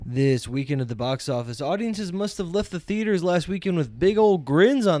This weekend at the box office, audiences must have left the theaters last weekend with big old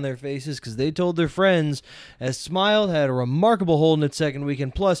grins on their faces because they told their friends, as Smile had a remarkable hold in its second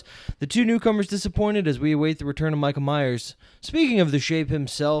weekend. Plus, the two newcomers disappointed as we await the return of Michael Myers. Speaking of the Shape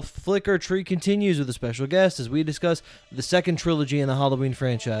himself, Flick or Treat continues with a special guest as we discuss the second trilogy in the Halloween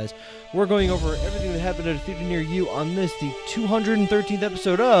franchise. We're going over everything that happened at a theater near you on this, the 213th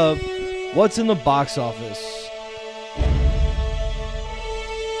episode of What's in the Box Office.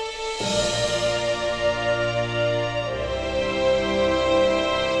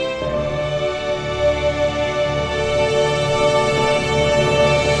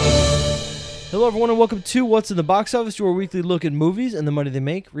 Hello, everyone, and welcome to What's in the Box Office, your weekly look at movies and the money they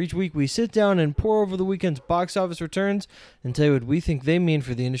make. Each week, we sit down and pour over the weekend's box office returns and tell you what we think they mean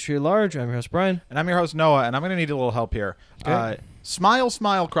for the industry at large. I'm your host, Brian. And I'm your host, Noah, and I'm going to need a little help here. Okay. Smile,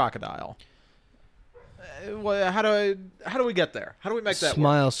 Smile, Crocodile. How do we get there? How do we make that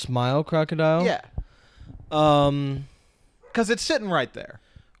Smile, work? Smile, Crocodile? Yeah. Because it's sitting right there.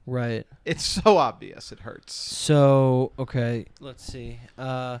 Right. It's so obvious it hurts. So, okay, let's see.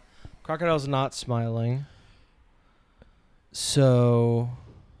 Crocodile's not smiling. So,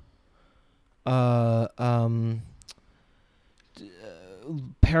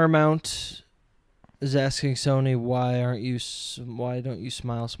 Paramount is asking Sony, why don't you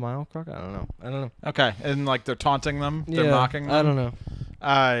smile, Crocodile? I don't know. Okay, and like they're taunting them, they're mocking them. I don't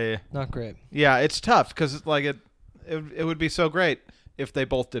know. Not great. Yeah, it's tough because like it would be so great if they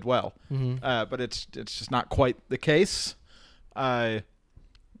both did well, but it's just not quite the case.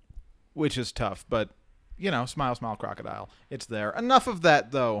 Which is tough, but, you know, Smile, Smile, Crocodile. It's there. Enough of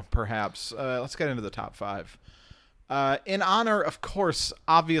that, though, perhaps. Let's get into the top five. In honor, of course,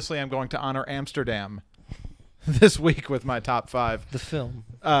 obviously I'm going to honor Amsterdam this week with my top five. The film.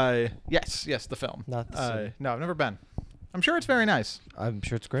 Yes, the film. Not the city. No, I've never been. I'm sure it's very nice. I'm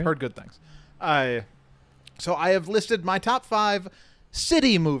sure it's great. Heard good things. So I have listed my top five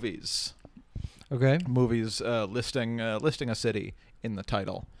city movies. Okay. Movies listing a city in the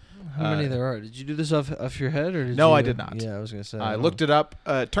title. How many there are? Did you do this off your head? Or No, I did not. Yeah, I was going to say. I looked it up.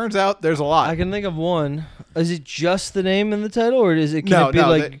 Turns out there's a lot. I can think of one. Is it just the name in the title, or can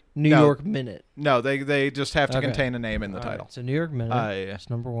it be New York Minute? No, they just have to contain a name in the title. Right, so New York Minute. It's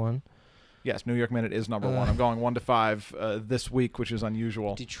number one. Yes, New York Minute is number one. I'm going 1 to 5 this week, which is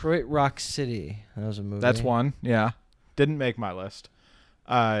unusual. Detroit Rock City. That was a movie. That's one. Yeah, didn't make my list.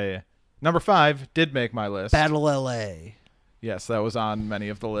 Number 5 did make my list. Battle L.A. Yes, that was on many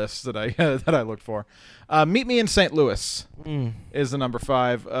of the lists that I that I looked for. Meet Me in St. Louis is the number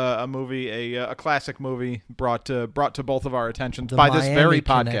 5. A movie, a classic movie brought to both of our attentions by this very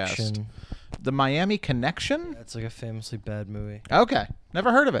podcast. The Miami Connection? That's like a famously bad movie. Okay,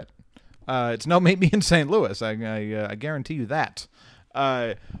 never heard of it. It's no Meet Me in St. Louis. I guarantee you that.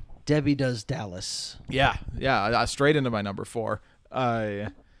 Debbie Does Dallas. Yeah, straight into my number 4.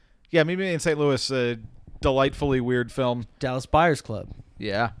 Meet Me in St. Louis. Delightfully weird film. Dallas Buyers Club.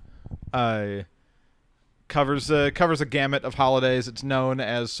 Yeah. Covers a gamut of holidays. It's known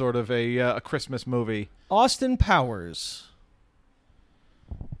as sort of a Christmas movie. Austin Powers.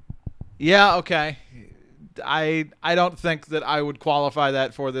 Yeah, okay. I don't think that I would qualify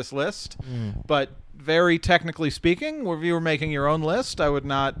that for this list, but very technically speaking, if you were making your own list, I would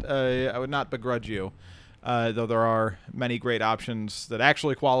not begrudge you. Though there are many great options that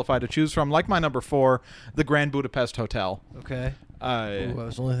actually qualify to choose from, like my number 4, The Grand Budapest Hotel. Okay. I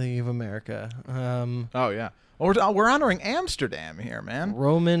was only thinking of America. Oh, yeah. Well, we're honoring Amsterdam here, man.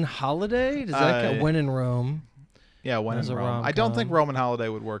 Roman Holiday? Does that count? When in Rome. Yeah, When in Rome. I don't think Roman Holiday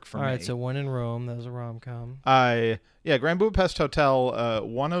would work for me. All right, so When in Rome. That was a rom-com. Grand Budapest Hotel,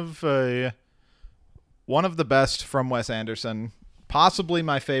 one of the best from Wes Anderson. Possibly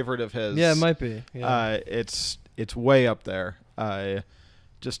my favorite of his. Yeah, it might be. Yeah. It's way up there.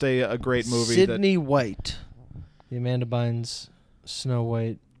 Just a great movie. Sydney White, the Amanda Bynes Snow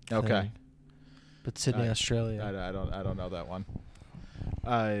White thing. Okay, but Sydney, Australia. I don't know that one.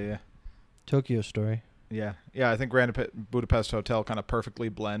 Tokyo Story. Yeah. I think Grand Budapest Hotel kind of perfectly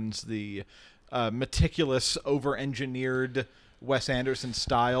blends the meticulous, over-engineered Wes Anderson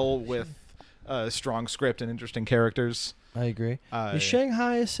style with strong script and interesting characters. I agree. Is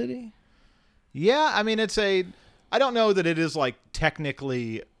Shanghai a city? Yeah, I mean I don't know that it is like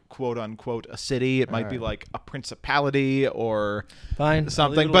technically quote unquote a city. It might be like a principality or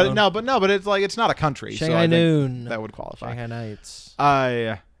something. But it's like it's not a country. Shanghai Noon. That would qualify. Shanghai Nights.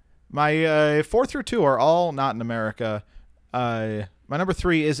 My 4 through 2 are all not in America. My number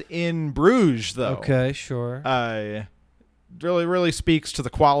 3 is In Bruges, though. Okay, sure. Really speaks to the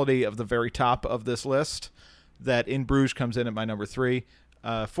quality of the very top of this list. That In Bruges comes in at my number 3.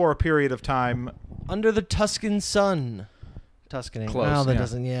 for a period of time. Under the Tuscan sun. Tuscaning. Close, Oh, that yeah.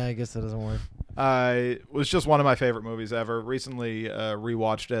 doesn't. Yeah, I guess that doesn't work. Was just one of my favorite movies ever. Recently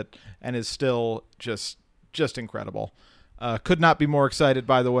rewatched it and is still just incredible. Could not be more excited,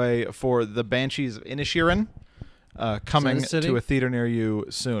 by the way, for The Banshees of Inisherin coming to a theater near you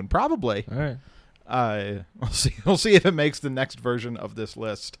soon. Probably. All right. We'll see. We'll see if it makes the next version of this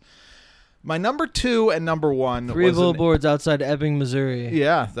list. My number 2 and number 1 Three was billboards outside Ebbing, Missouri.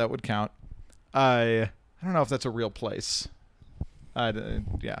 yeah, that would count. I don't know if that's a real place.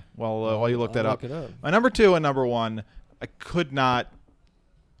 Yeah. Well, while you look that up. Look it up. My number 2 and number 1, I could not.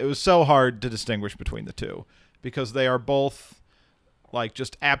 It was so hard to distinguish between the two because they are both like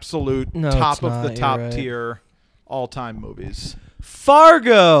just absolute top of the top tier all-time movies.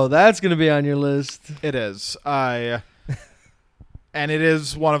 Fargo. That's going to be on your list. It is. And it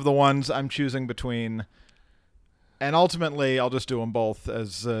is one of the ones I'm choosing between. And ultimately, I'll just do them both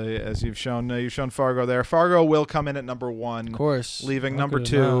as you've shown. You've shown Fargo there. Fargo will come in at number 1, Of course. leaving number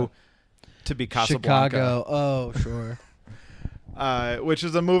 2 to be Casablanca. Chicago. Oh, sure. Which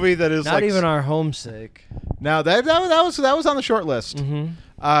is a movie that is Not even our homesick. Now that was on the short list. Mm-hmm.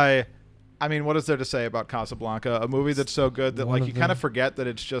 I mean, what is there to say about Casablanca? A movie that's so good that like you kind of forget that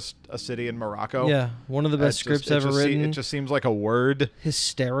it's just a city in Morocco. Yeah, one of the best scripts ever written. It just seems like a word.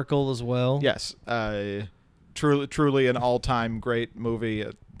 Hysterical as well. Yes. Truly an all-time great movie,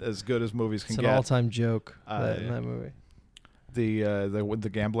 as good as movies can It's get. an all-time joke in that movie. The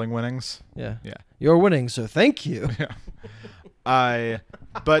gambling winnings. Yeah. Yeah. You're winning, so thank you.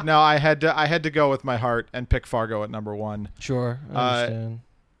 But no, I had to go with my heart and pick Fargo at number 1. Sure, I understand.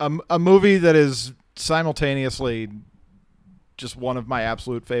 A movie that is simultaneously just one of my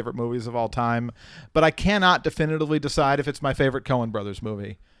absolute favorite movies of all time, but I cannot definitively decide if it's my favorite Coen Brothers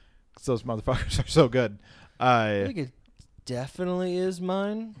movie because those motherfuckers are so good. I think it definitely is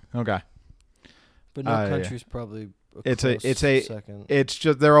mine. Okay, but No Country's probably it's a second. It's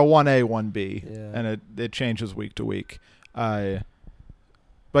just they're a 1A 1B, Yeah. and it changes week to week. But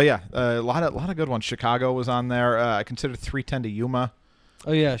yeah, a lot of good ones. Chicago was on there. I considered 3:10 to Yuma.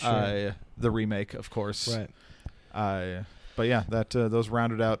 Oh yeah, sure. The remake, of course. Right. But yeah, that those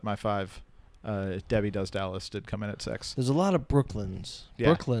rounded out my 5. Debbie Does Dallas did come in at 6. There's a lot of Brooklyns. Yeah.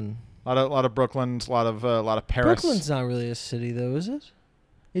 Brooklyn. A lot of Brooklyn's, a lot of Paris. Brooklyn's not really a city, though, is it?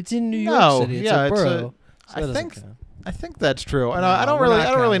 It's in New York No, City. It's yeah, a it's borough. So that doesn't count. I think that's true. And No, I don't we're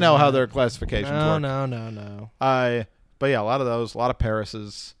not really know counting how that. their classifications work. No. But yeah, a lot of those, a lot of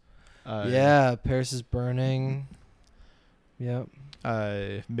Paris's. Yeah, Paris is Burning. Yep.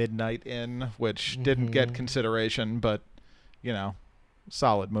 Midnight Inn, which didn't get consideration, but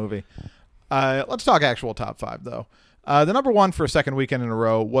solid movie. Let's talk actual top 5 though. The number 1 for a second weekend in a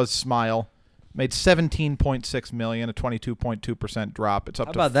row was Smile. Made $17.6 million, a 22.2% drop. It's up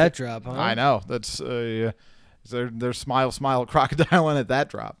How to about that drop, huh? I know. That's there's Smile Crocodile in at that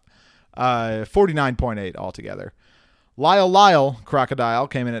drop. 49.8 altogether. Lyle Crocodile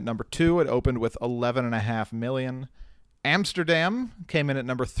came in at number 2. It opened with 11.5 million. Amsterdam came in at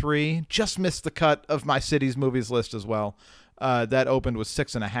number 3. Just missed the cut of my city's movies list as well. That opened with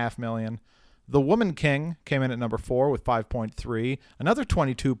 6.5 million. The Woman King came in at number 4 with 5.3. Another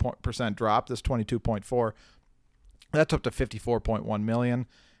 22% drop. This 22.4. That's up to 54.1 million.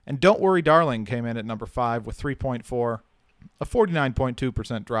 And Don't Worry, Darling came in at number 5 with 3.4. A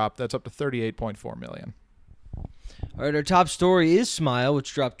 49.2% drop. That's up to 38.4 million. All right, our top story is Smile,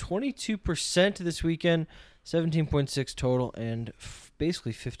 which dropped 22% this weekend, 17.6 total, and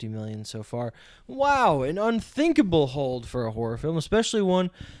basically 50 million so far. Wow, an unthinkable hold for a horror film, especially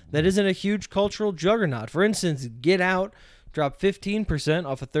one that isn't a huge cultural juggernaut. For instance, Get Out dropped 15%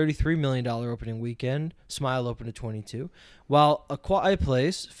 off a $33 million opening weekend. Smile opened at 22, while A Quiet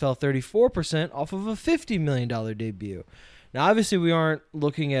Place fell 34% off of a $50 million debut. Now, obviously, we aren't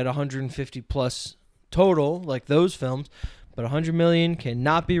looking at 150 plus total like those films, but 100 million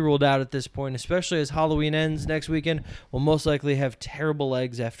cannot be ruled out at this point, especially as Halloween ends next weekend. Will most likely have terrible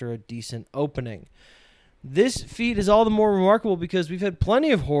legs after a decent opening. This feat is all the more remarkable because we've had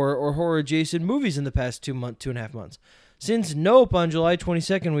plenty of horror or horror-adjacent movies in the past 2.5 months. Since Nope on July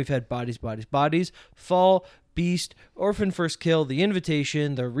 22nd, we've had Bodies, Fall, Beast, Orphan First Kill, The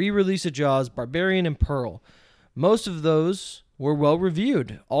Invitation, the re-release of Jaws, Barbarian, and Pearl. Most of those were well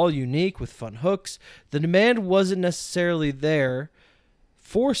reviewed, all unique with fun hooks. The demand wasn't necessarily there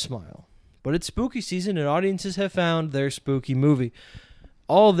for Smile, but it's spooky season and audiences have found their spooky movie.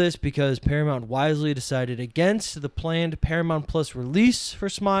 All this because Paramount wisely decided against the planned Paramount Plus release for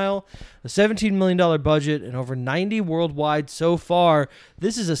Smile, a $17 million budget, and over 90 worldwide so far.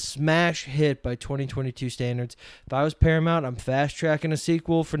 This is a smash hit by 2022 standards. If I was Paramount, I'm fast-tracking a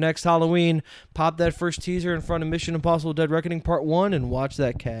sequel for next Halloween. Pop that first teaser in front of Mission Impossible Dead Reckoning Part 1 and watch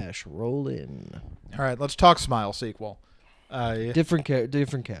that cash roll in. All right, let's talk Smile sequel. Different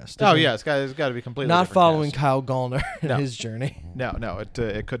cast. Oh yeah, it's got to be completely not different following cast. Kyle Gallner in No. his journey. No,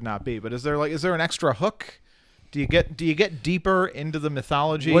 it could not be. But is there an extra hook? Do you get deeper into the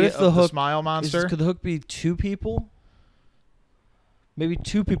mythology What if of the the hook Smile monster? Could the hook be two people? Maybe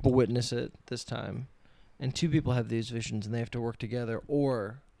two people witness it this time, and two people have these visions, and they have to work together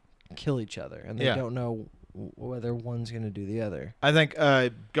or kill each other, and they Yeah. don't know whether one's going to do the other. I think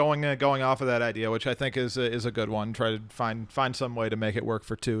going off of that idea, which I think is a good one. Try to find some way to make it work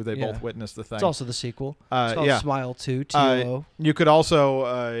for two. They Yeah. both witness the thing. It's also the sequel. It's called yeah. Smile 2, T-O-O. You could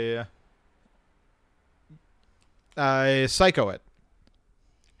also psycho it.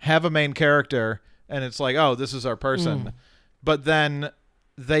 Have a main character, and it's like, oh, this is our person. But then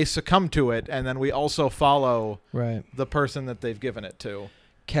they succumb to it, and then we also follow Right. the person that they've given it to.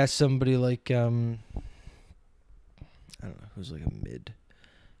 Cast somebody like, I don't know, who's like a mid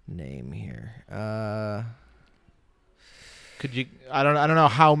name here. Could you? I don't know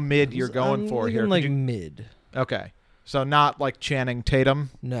how mid you're going for thinking here. like Could you- mid. okay, so not like Channing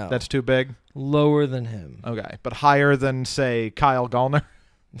Tatum. No. That's too big. lower than him. Okay, but higher than say Kyle Gallner.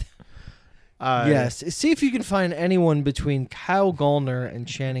 Yes. See if you can find anyone between Kyle Gallner and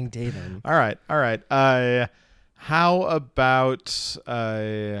Channing Tatum. All right. How about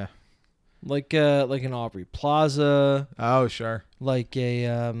Like an Aubrey Plaza, Oh, sure. like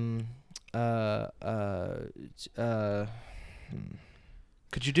a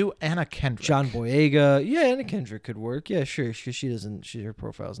Could you do Anna Kendrick? John Boyega. Yeah, Anna Kendrick could work. Yeah, sure. Because she doesn't. Her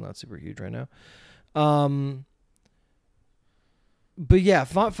profile's not super huge right now. But yeah,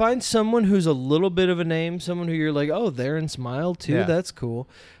 find someone who's a little bit of a name, someone who you're like, oh, they're in Smile too. Yeah. That's cool.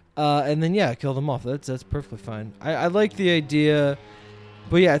 And then yeah, kill them off. That's perfectly fine. I like the idea.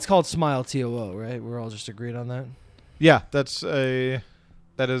 But yeah, it's called Smile TOO, right? We're all just agreed on that. Yeah, that is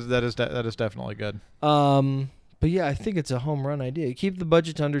definitely good. But yeah, I think it's a home run idea. You keep the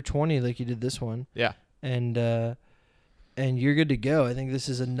budget to under 20 like you did this one. Yeah. And you're good to go. I think this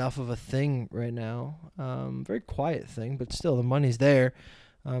is enough of a thing right now. Very quiet thing, but still the money's there.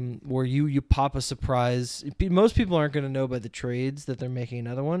 Where you pop a surprise. Most people aren't going to know by the trades that they're making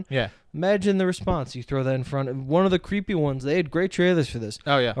another one. Yeah. Imagine the response. You throw that in front of one of the creepy ones. They had great trailers for this.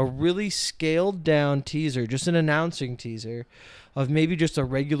 Oh yeah. A really scaled down teaser, just an announcing teaser of maybe just a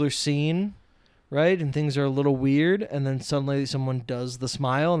regular scene, right? And things are a little weird, and then suddenly someone does the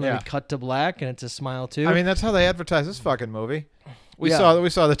smile, and then Yeah. we cut to black, and it's a smile too. I mean, that's how they advertise this fucking movie. We Yeah.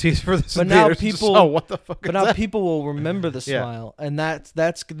 saw the teaser for this. But in now theaters and just, people- oh, what the fuck? but is now that? people will remember the Yeah. smile, and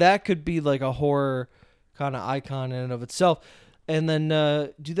that could be like a horror kind of icon in and of itself. And then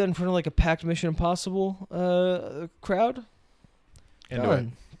do that in front of like a packed Mission Impossible crowd. Into it.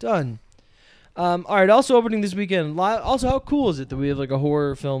 Done. All right. Also opening this weekend. Also, how cool is it that we have like a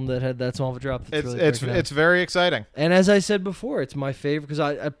horror film that had that small of a drop? That's really breaking down? It's very exciting. And as I said before, it's my favorite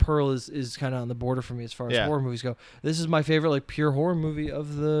because Pearl is kind of on the border for me as far as Yeah. horror movies go. This is my favorite like pure horror movie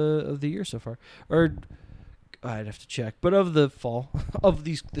of the year so far. Or I'd have to check, but of the fall of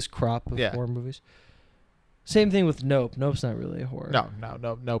this crop of Yeah. horror movies. Same thing with Nope. Nope's not really a horror. No,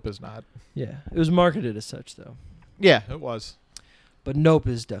 Nope is not. Yeah, it was marketed as such though. Yeah, it was. But Nope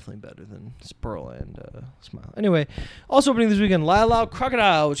is definitely better than Pearl and Smile. Anyway, also opening this weekend, Lyle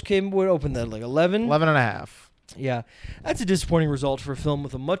Crocodile, which would open at like 11. 11 and a half. Yeah, that's a disappointing result for a film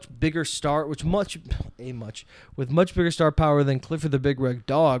with a much bigger star, with much bigger star power than Clifford the Big Red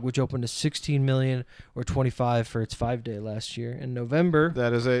Dog, which opened to 16 million or 25 for its 5-day last year in November.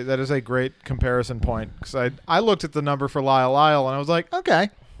 That is a great comparison point because I looked at the number for Lyle Lyle and I was like, okay,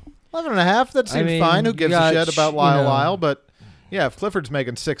 11 and a half. That seems fine. Who gives a shit about Lyle Lyle? But yeah, if Clifford's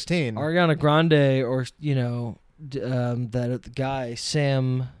making 16, Ariana Grande or that guy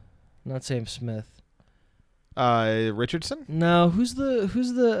not Sam Smith. Richardson. No, who's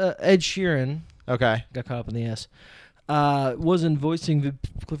the Ed Sheeran? Okay, Got caught up in the S. Wasn't voicing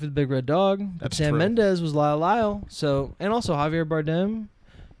Clifford the Big Red Dog. But That's Sam true. Mendes was Lyle. So, and also Javier Bardem.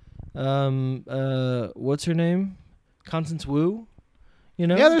 What's her name? Constance Wu. You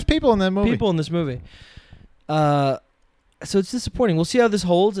know? yeah, there's people in that movie. people in this movie. So it's disappointing. We'll see how this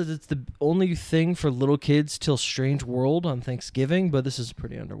holds. As it's the only thing for little kids till Strange World on Thanksgiving, but this is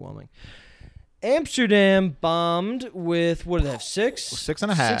pretty underwhelming. Amsterdam bombed with, what did they have, 6?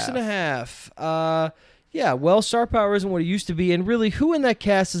 6.5. 6.5. Yeah, well, star power isn't what it used to be, and really, who in that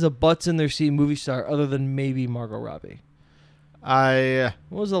cast is a butts in their seat movie star other than maybe Margot Robbie? When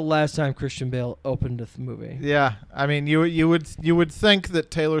was the last time Christian Bale opened a movie? Yeah, I mean, you would think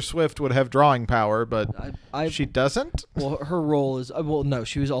that Taylor Swift would have drawing power, but she doesn't. Well, her role is no.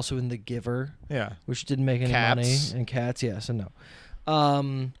 She was also in The Giver, Yeah, which didn't make any Cats. money, and Cats, yes and no.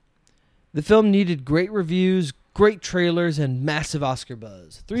 The film needed great reviews, great trailers, and massive Oscar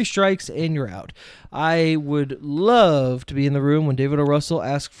buzz. 3 strikes and you're out. I would love to be in the room when David O. Russell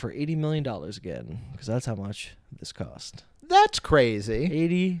asked for $80 million again, because that's how much this cost. that's crazy.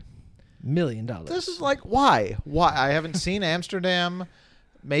 $80 million. This is like why? I haven't seen Amsterdam.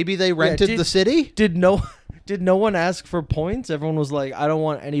 Maybe they rented the city. Did no one ask for points? Everyone was like, I don't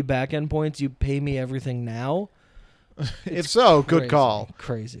want any back end points. You pay me everything now. If so, good Crazy. call.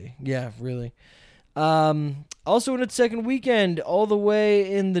 Crazy. Yeah, really. Also in its second weekend, all the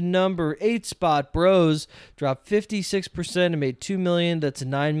way in the number 8 spot, Bros dropped 56% and made $2 million. That's a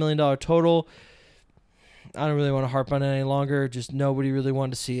 $9 million total. I don't really want to harp on it any longer. Just nobody really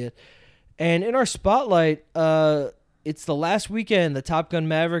wanted to see it. And in our spotlight, it's the last weekend that Top Gun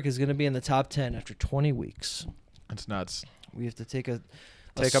Maverick is going to be in the top 10 after 20 weeks. That's nuts. We have to take a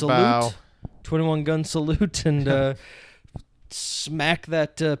Take a salute, bow. 21 gun salute, and smack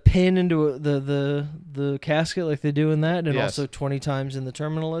that pin into the casket like they do in that, and Yes. also 20 times in The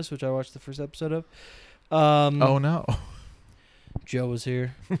Terminalist, which I watched the first episode of. Oh no. Joe was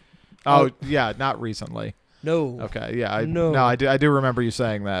here. Oh yeah, not recently. No. Okay, yeah, I No. do remember you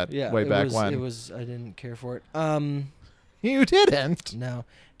saying that Yeah, way back when. It was. I didn't care for it. You didn't. No.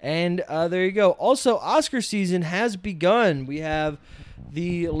 And there you go. Also, Oscar season has begun. We have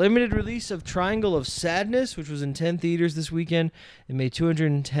the limited release of Triangle of Sadness, which was in 10 theaters this weekend. It made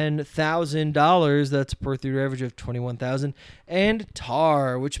 $210,000. That's a per theater average of $21,000. And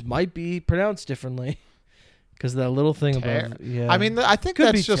Tar, which might be pronounced differently. Because that little thing above. Yeah. I mean, I think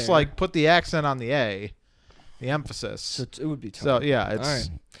Could be that's just Tar. like put the accent on the A, the emphasis. So it would be Tar. So yeah, it's. All right.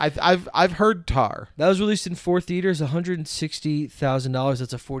 I've heard Tar. That was released in 4 theaters, $160,000.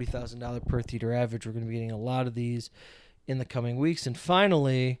 That's a $40,000 per theater average. We're going to be getting a lot of these in the coming weeks. And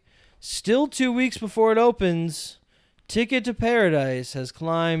finally, still 2 weeks before it opens, Ticket to Paradise has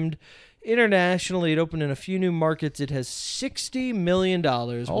climbed internationally. It opened in a few new markets. It has $60 million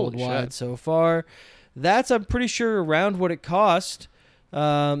worldwide shit. so far. That's, I'm pretty sure, around what it cost.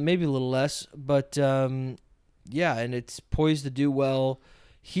 Maybe a little less. But, yeah, and it's poised to do well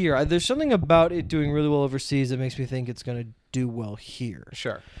here. There's something about it doing really well overseas that makes me think it's going to do well here.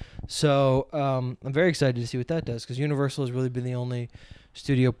 Sure. So I'm very excited to see what that does, because Universal has really been the only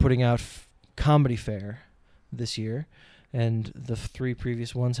studio putting out comedy fare this year, and the 3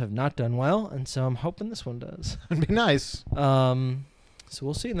 previous ones have not done well, and so I'm hoping this one does. It'd be nice. So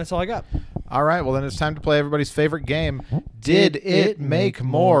we'll see, and that's all I got. All right, well then it's time to play everybody's favorite game. Did it make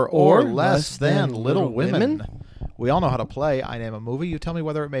more or less than Little Women? We all know how to play. I name a movie. You tell me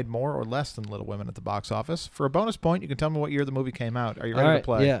whether it made more or less than Little Women at the box office. For a bonus point, you can tell me what year the movie came out. Are you ready All right, to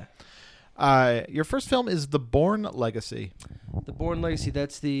play? Yeah. Your first film is The Bourne Legacy. The Bourne Legacy,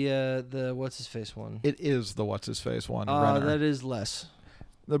 that's the what's-his-face one. It is the what's-his-face one. That is less.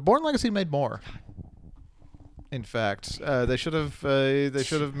 The Bourne Legacy made more. In fact, they should have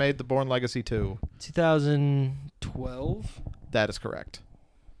made The Bourne Legacy 2. 2012? That is correct.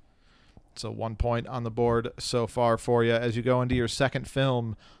 So 1 point on the board so far for you as you go into your second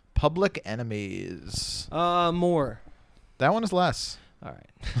film, Public Enemies. More. That one is less. All right.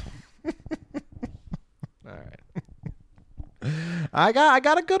 All right. I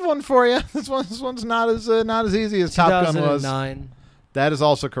got a good one for you. This one's not as easy as Top Gun was. 2009. That is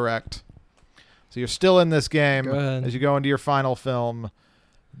also correct. So you're still in this game Go ahead. as you go into your final film,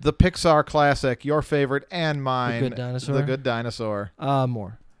 the Pixar classic, your favorite and mine, The Good Dinosaur? The Good Dinosaur.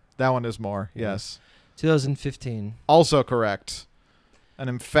 More. That one is more. Yes. 2015. Also correct. An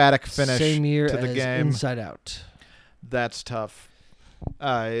emphatic finish Same year to the as game. Inside Out. That's tough.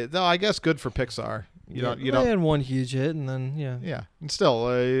 Though I guess good for Pixar. You don't. They had one huge hit, and then Yeah, and still,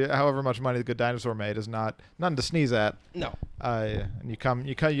 however much money The Good Dinosaur made is nothing to sneeze at. No. And you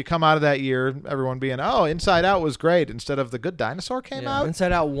come out of that year, everyone being, oh, Inside Out was great, instead of The Good Dinosaur came out.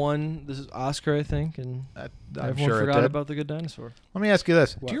 Inside Out won. This is Oscar, I think, and I'm everyone sure it forgot did. about The Good Dinosaur. Let me ask you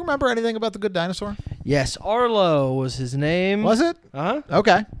this: What? Do you remember anything about The Good Dinosaur? Yes, Arlo was his name. Was it? Uh-huh.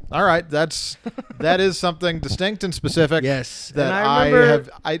 Okay, all right. That is something distinct and specific. Yes. that And I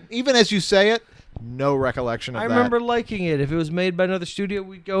remember, have. Even as you say it, no recollection of I that. remember liking it. If it was made by another studio,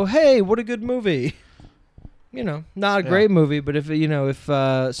 we'd go, "Hey, what a good movie!" Not a great movie, but if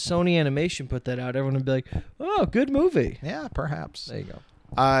Sony Animation put that out, everyone would be like, "Oh, good movie." Yeah, perhaps. There you go.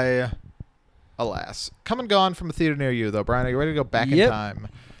 I alas. Come and gone from a theater near you, though. Brian, are you ready to go back in Yep. time?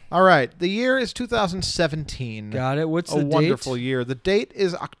 All right. The year is 2017. Got it. What's A the wonderful date? year. The date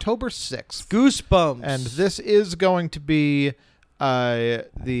is October 6th. Goosebumps. And this is going to be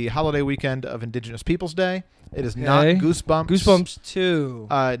the holiday weekend of Indigenous Peoples Day. It is not Okay. Goosebumps. Goosebumps 2.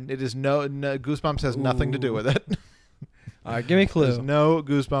 It is no Goosebumps has nothing to do Ooh. with it. All right, give me a There's clue. no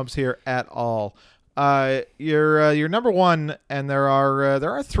Goosebumps here at all. You're number one, and there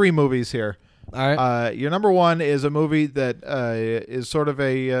are 3 movies here. All right. Your number one is a movie that is sort of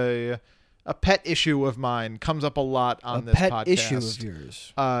a pet issue of mine. Comes up a lot on a this pet podcast. issue of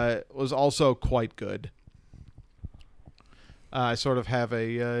yours. Was also quite good. I sort of have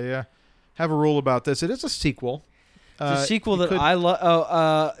a rule about this. It is a sequel. It's a sequel that I love.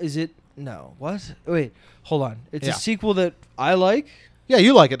 Oh, is it? No. What? Wait, hold on. It's Yeah. a sequel that I like, Yeah,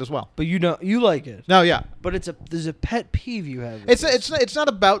 you like it as well. but you like it. No, yeah. But there's a pet peeve you have. with this. It's not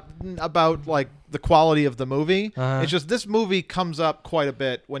about like the quality of the movie. Uh-huh. It's just this movie comes up quite a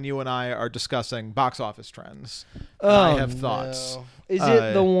bit when you and I are discussing box office trends. Oh, I have thoughts. no. Is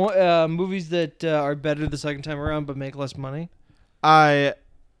it the one, movies that are better the second time around but make less money?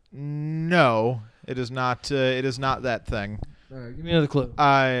 No, it is not. It is not that thing. All right, give me another clue.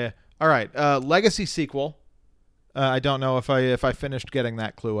 All right. Legacy sequel. I don't know if I finished getting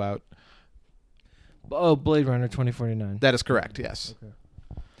that clue out. Oh, Blade Runner 2049. That is correct. Yes. Okay.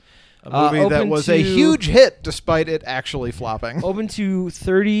 A movie that open was a to- huge hit despite it actually flopping. Open to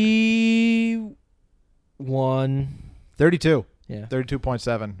 31. 32. Yeah.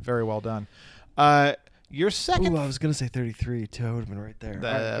 32.7. Very well done. Your second. Ooh, I was gonna say 33 too. I would have been right there.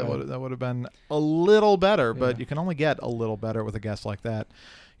 That would have been a little better, but Yeah. you can only get a little better with a guess like that.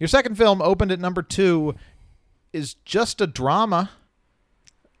 Your second film opened at number 2 is just a drama.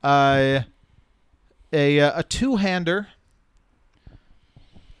 A two-hander.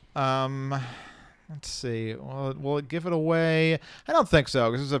 Let's see. Will it give it away? I don't think so,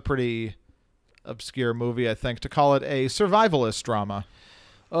 because this is a pretty obscure movie, I think, to call it a survivalist drama.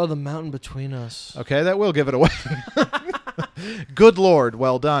 Oh, The Mountain Between Us. Okay, that will give it away. Good Lord,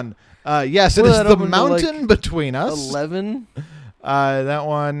 well done. Yes, it Well, is that The opened to, Mountain Between Us. 11. That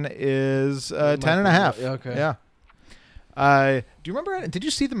one is 10.5. Okay. Yeah. Do you remember? Did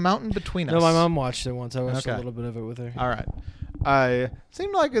you see The Mountain Between Us? No, my mom watched it once. I watched Okay. a little bit of it with her. All right. It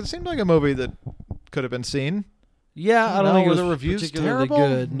seemed like a movie that could have been seen. Yeah, I don't No, think it were was the reviews particularly terrible?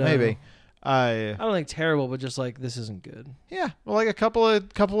 good. No. Maybe. I don't think terrible, but just like this isn't good. Yeah. Well, like a couple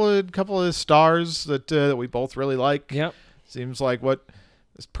of stars that we both really like. Yep. Seems like what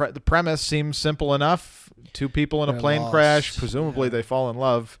the premise seems simple enough. 2 people in a They're plane lost. crash. Presumably Yeah. they fall in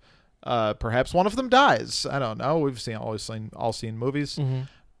love. Perhaps one of them dies. I don't know. We've all seen movies. Mm-hmm.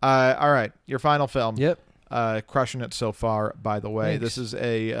 All right, your final film. Yep. Crushing it so far. By the way, Thanks. this is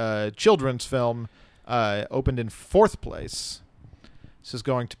a children's film. Opened in 4th place. This is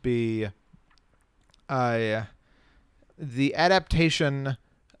going to be the adaptation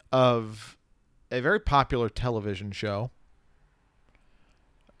of a very popular television show.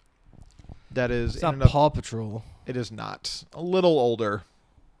 That is It's in not and of- Paw Patrol. It is not. A little older.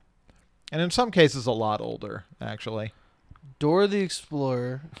 And in some cases a lot older, actually. Dora the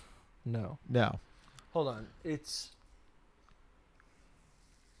Explorer. No. No. Hold on. It's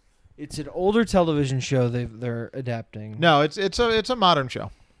an older television show they're adapting. No, it's a modern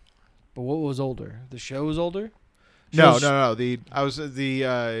show. But what was older? The show was older? No. Show's-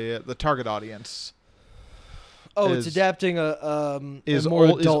 The target audience Oh, is- it's adapting a more is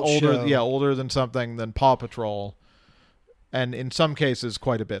adult older. show. Yeah, older than something than Paw Patrol, and in some cases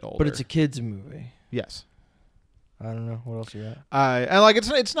quite a bit older. But it's a kids movie. yes. I don't know. What else you got? And like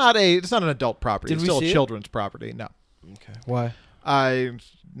it's not an adult property. Did It's we still see a it? children's property. No. Okay. Why?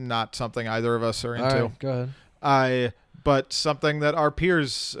 Not something either of us are All into. right, go ahead. But something that our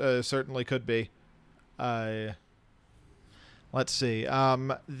peers certainly could be. Let's see.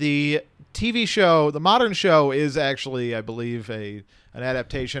 The TV show, the modern show, is actually, I believe, an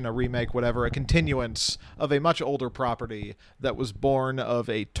adaptation, a remake, whatever, a continuance of a much older property that was born of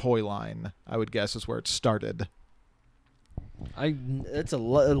a toy line, I would guess is where it started. That's a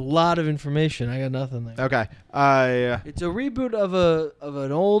lot of information. I got nothing there. Okay. It's a reboot of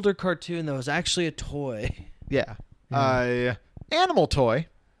an older cartoon that was actually a toy. Yeah. Animal toy.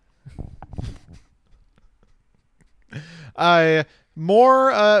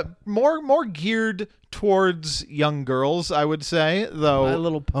 More geared towards young girls, I would say, though. My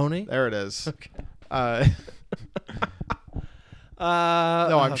Little Pony. There it is. Okay.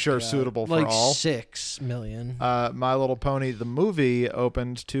 No, I'm sure God. suitable for like all. 6 million. My Little Pony, the movie,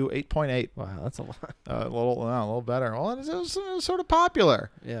 opened to 8.8. Wow, that's a lot. A little better. Well, it was sort of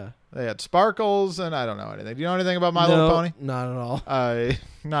popular. Yeah. They had sparkles, and I don't know anything. Do you know anything about My Little Pony? Not at all.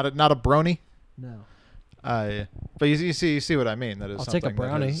 Not a brony. No. But you see what I mean. That is I'll something take a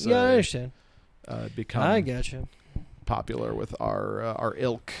brownie. that has, Yeah, I understand. become I gotcha. popular with our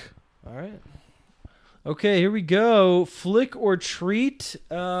ilk. All right. Okay, here we go. Flick or treat,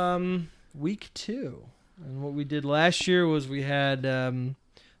 week 2. And what we did last year was we had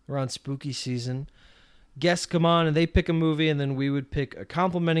around spooky season. Guests come on and they pick a movie, and then we would pick a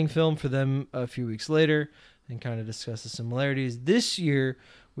complementing film for them a few weeks later and kind of discuss the similarities. This year,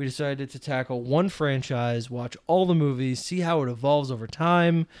 we decided to tackle one franchise, watch all the movies, see how it evolves over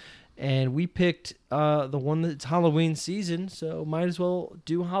time, and we picked the one that's Halloween season, so might as well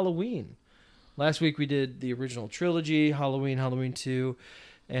do Halloween. Last week we did the original trilogy, Halloween, Halloween 2,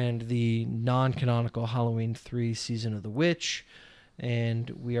 and the non-canonical Halloween 3, Season of the Witch. And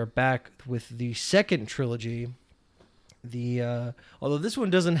we are back with the second trilogy. Although this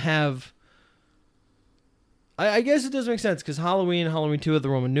one doesn't have... I guess it does make sense, because Halloween and Halloween 2 have the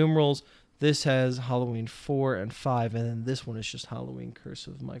Roman numerals. This has Halloween 4 and 5, and then this one is just Halloween Curse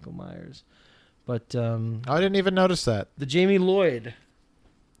of Michael Myers. But I didn't even notice that. the Jamie Lloyd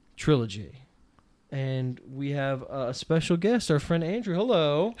trilogy. And we have a special guest, our friend Andrew.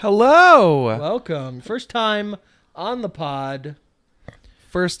 Hello. Hello. Welcome. First time on the pod.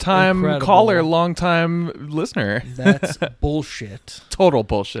 First time Incredible. caller, long time listener. That's bullshit. Total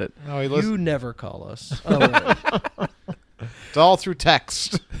bullshit. No, You never call us. Oh, right. It's all through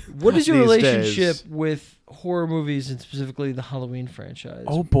text. What is your These relationship days. with horror movies and specifically the Halloween franchise?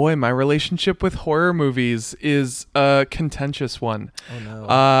 Oh boy, my relationship with horror movies is a contentious one. Oh, no.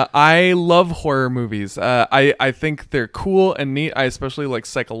 I love horror movies. I think they're cool and neat. I especially like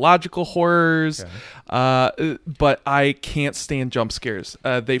psychological horrors. Okay. But I can't stand jump scares.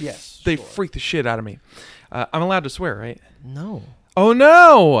 They Sure. freak the shit out of me. I'm allowed to swear, right? No. Oh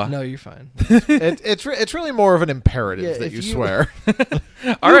no! No, you're fine. It's really more of an imperative Yeah, that if you you- swear.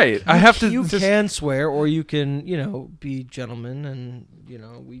 All right, I have to. You just- can swear, or you can, be gentlemen, and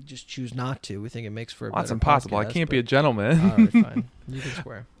we just choose not to. We think it makes for a Well, that's better impossible. I podcast, can't be a but- gentleman. All right, fine. You can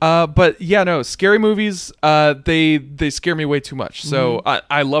swear. But yeah, no, scary movies, they scare me way too much. So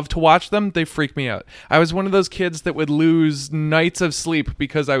I love to watch them. They freak me out. I was one of those kids that would lose nights of sleep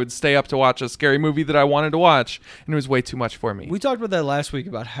because I would stay up to watch a scary movie that I wanted to watch, and it was way too much for me. We talked about that last week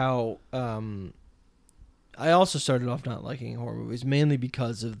about how I also started off not liking horror movies, mainly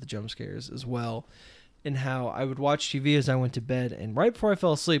because of the jump scares as well, and how I would watch TV as I went to bed, and right before I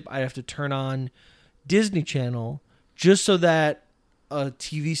fell asleep, I'd have to turn on Disney Channel just so that a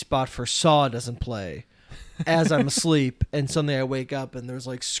TV spot for Saw doesn't play as I'm asleep, and suddenly I wake up and there's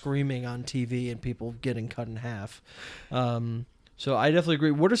like screaming on TV and people getting cut in half. So I definitely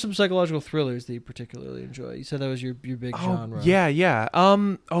agree. What are some psychological thrillers that you particularly enjoy? You said that was your big genre. Yeah.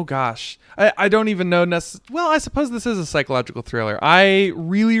 Oh gosh, I don't even know. Well, I suppose this is a psychological thriller. I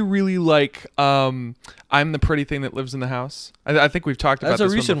really, really like. I'm the Pretty Thing That Lives in the House. I think we've talked about That's a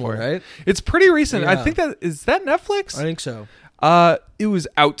this recent one one, before. right? It's pretty recent. I Yeah. think is that Netflix. I think so. It was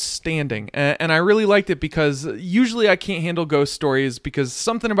outstanding, and I really liked it because usually I can't handle ghost stories because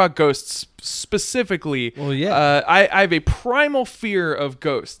something about ghosts specifically. Well, yeah. I have a primal fear of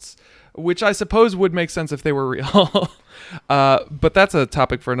ghosts, which I suppose would make sense if they were real. But that's a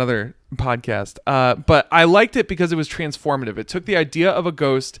topic for another podcast. But I liked it because it was transformative. It took the idea of a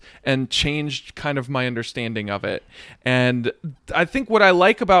ghost and changed kind of my understanding of it. And I think what I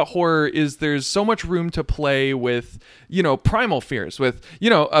like about horror is there's so much room to play with, primal fears. With,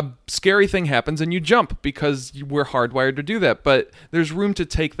 a scary thing happens and you jump because we're hardwired to do that. But there's room to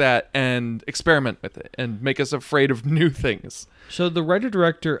take that and experiment with it and make us afraid of new things. So the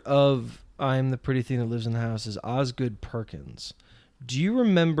writer-director of I'm the Pretty Thing That Lives in the House is Osgood Perkins. Did you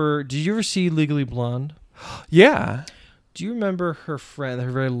ever see Legally Blonde? Yeah. Do you remember her friend,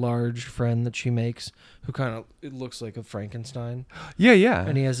 her very large friend that she makes, who it looks like a Frankenstein? Yeah.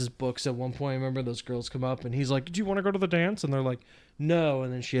 And he has his books at one point. I remember those girls come up and he's like, "Do you want to go to the dance?" And they're like, "No."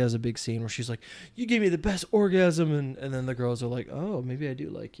 And then she has a big scene where she's like, "You gave me the best orgasm." And then the girls are like, "Oh, maybe I do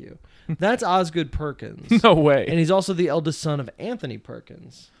like you." That's Osgood Perkins. No way. And he's also the eldest son of Anthony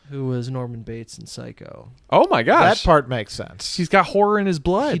Perkins, who was Norman Bates in Psycho. Oh my gosh. That part makes sense. He's got horror in his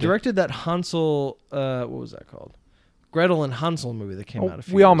blood. He directed that Hansel, what was that called? Gretel and Hansel movie that came out a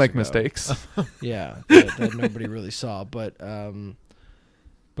few We all years make ago. mistakes. Yeah, that nobody really saw. But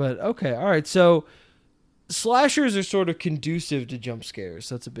okay, all right. So slashers are sort of conducive to jump scares.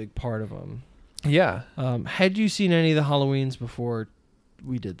 That's a big part of them. Yeah. Had you seen any of the Halloweens before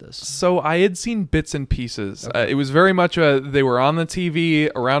we did this? So I had seen bits and pieces. Okay. It was very much they were on the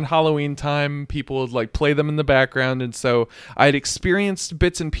TV around Halloween time. People would like play them in the background. And so I had experienced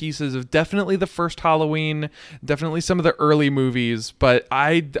bits and pieces of definitely the first Halloween, definitely some of the early movies, but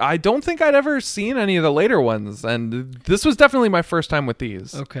I don't think I'd ever seen any of the later ones. And this was definitely my first time with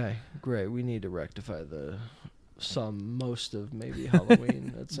these. Okay, great. We need to rectify most of maybe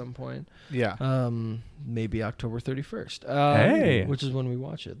Halloween at some point. Yeah. Maybe October 31st. Hey. Which is when we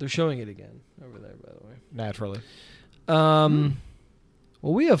watch it. They're showing it again over there, by the way. Naturally. Well,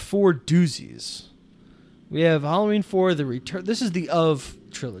 we have 4 doozies. We have Halloween 4, The Return. This is the Of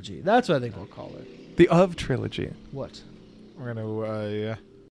trilogy. That's what I think we'll call it. The Of trilogy. What? We're gonna yeah.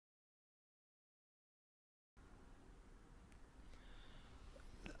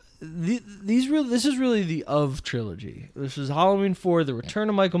 This is really the Of trilogy. This is Halloween 4, The Return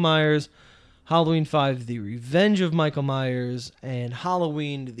of Michael Myers, Halloween 5, The Revenge of Michael Myers, and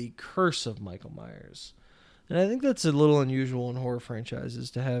Halloween, The Curse of Michael Myers. And I think that's a little unusual in horror franchises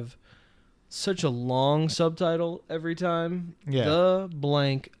to have such a long subtitle every time. Yeah. The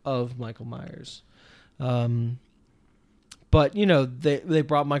blank of Michael Myers. But, you know, they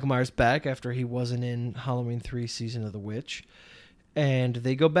brought Michael Myers back after he wasn't in Halloween 3 Season of the Witch. And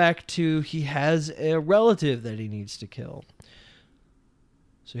they go back to he has a relative that he needs to kill.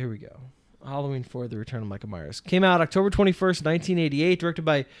 So here we go. Halloween 4, The Return of Michael Myers. Came out October 21st, 1988. Directed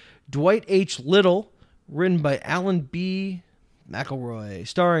by Dwight H. Little. Written by Alan B. McElroy.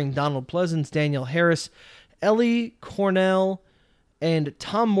 Starring Donald Pleasance, Danielle Harris, Ellie Cornell, and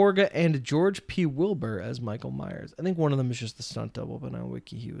Tom Morga and George P. Wilbur as Michael Myers. I think one of them is just the stunt double, but on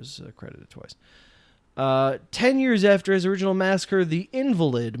Wiki he was credited twice. 10 years after his original massacre, the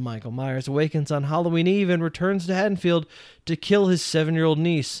invalid Michael Myers awakens on Halloween Eve and returns to Haddonfield to kill his 7-year-old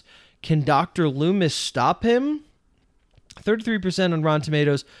niece. Can Dr. Loomis stop him? 33% on Rotten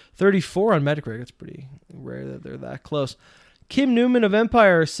Tomatoes, 34% on Metacritic. It's pretty rare that they're that close. Kim Newman of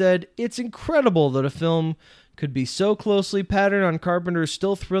Empire said, "It's incredible that a film could be so closely patterned on Carpenter's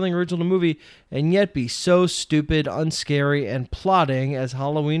still thrilling original movie and yet be so stupid, unscary, and plotting as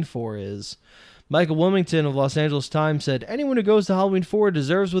Halloween 4 is." Michael Wilmington of Los Angeles Times said, "Anyone who goes to Halloween 4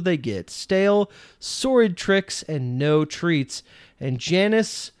 deserves what they get. Stale, sordid tricks, and no treats." And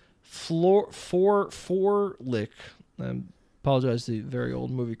Janice Forlick, I apologize to the very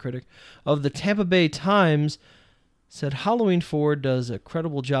old movie critic, of the Tampa Bay Times said, "Halloween 4 does a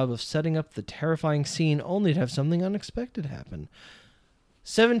credible job of setting up the terrifying scene only to have something unexpected happen."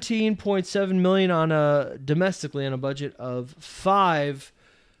 $17.7 million on domestically on a budget of $5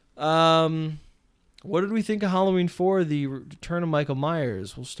 million. What did we think of Halloween 4, The Return of Michael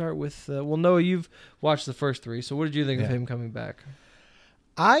Myers? We'll start with, Noah, you've watched the first 3, so what did you think of him coming back?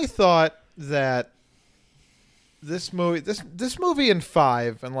 I thought that this movie in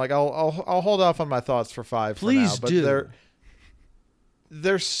 5, and like I'll hold off on my thoughts for 5 Please for now, do. but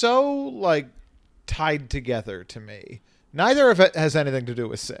they're so like tied together to me. Neither of it has anything to do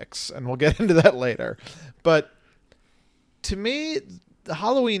with 6, and we'll get into that later. But to me, the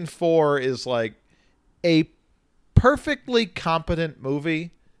Halloween 4 is like a perfectly competent movie.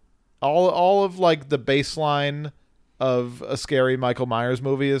 All of like the baseline of a scary Michael Myers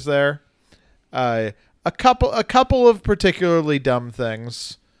movie is there. A couple of particularly dumb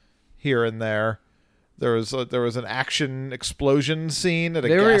things here and there. There was an action explosion scene at a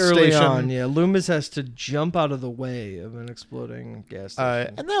Very gas early station. on, yeah. Loomis has to jump out of the way of an exploding gas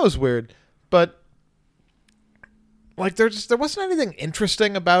station. And that was weird, but like there wasn't anything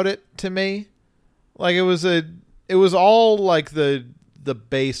interesting about it to me. Like it was all like the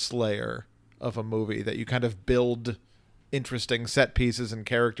base layer of a movie that you kind of build interesting set pieces and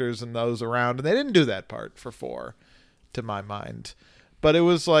characters and those around, and they didn't do that part for 4 to my mind. But it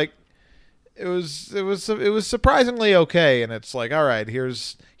was like it was surprisingly okay, and it's like, all right,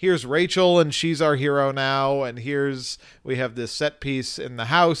 here's Rachel and she's our hero now, and we have this set piece in the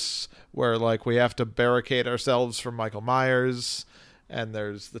house where like we have to barricade ourselves from Michael Myers, and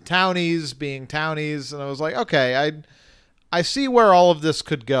there's the townies being townies, and I was like, okay, I see where all of this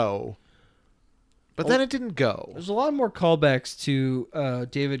could go. But then it didn't go. There's a lot more callbacks to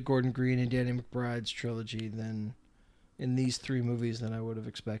David Gordon Green and Danny McBride's trilogy than in these 3 movies than I would have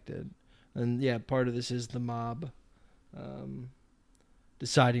expected. And yeah, part of this is the mob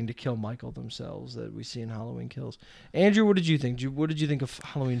deciding to kill Michael themselves that we see in Halloween Kills. Andrew, what did you think? What did you think of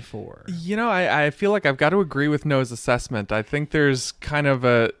Halloween 4? You know, I feel like I've got to agree with Noah's assessment. I think there's kind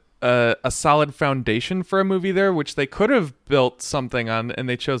of a solid foundation for a movie there, which they could have built something on, and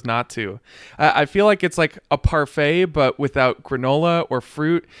they chose not to. I feel like it's like a parfait, but without granola or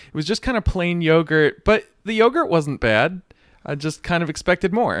fruit. It was just kind of plain yogurt, but the yogurt wasn't bad. I just kind of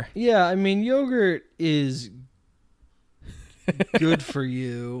expected more. Yeah, I mean, yogurt is good for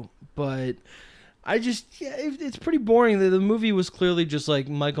you, but it's pretty boring. The movie was clearly just like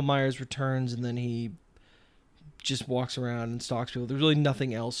Michael Myers returns and then he just walks around and stalks people. There's really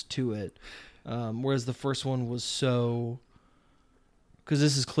nothing else to it. Whereas the first one was so... Because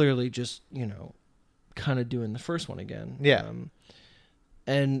this is clearly just, kind of doing the first one again. Yeah.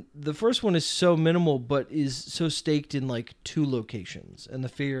 And the first one is so minimal, but is so staked in like 2 locations. And the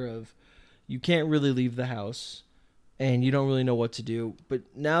fear of you can't really leave the house and you don't really know what to do. But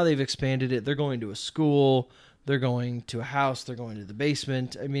now they've expanded it. They're going to a school. They're going to a house. They're going to the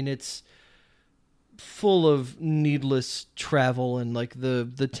basement. I mean, it's full of needless travel, and like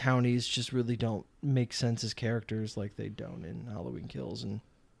the townies just really don't make sense as characters like they don't in Halloween Kills. And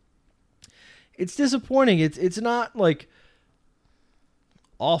it's disappointing. It's not like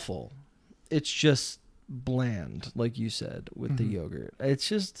awful. It's just bland, like you said, with the yogurt. It's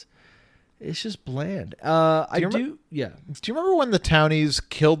just bland. Do you remember when the townies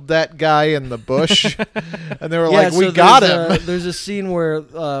killed that guy in the bush? And they were like, we got him. There's a scene where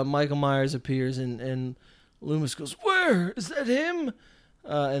Michael Myers appears and Loomis goes, "Where? Is that him?"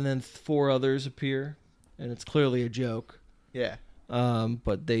 And then 4 others appear, and it's clearly a joke. Yeah.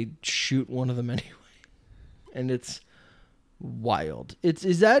 But they shoot one of them anyway. And it's wild.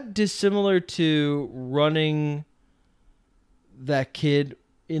 Is that dissimilar to running that kid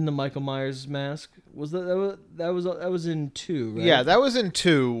in the Michael Myers mask? Was that was in 2, right? Yeah, that was in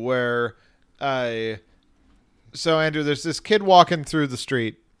 2 where so Andrew, there's this kid walking through the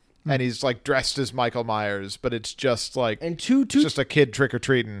street and he's like dressed as Michael Myers, but it's just like and two it's just a kid trick or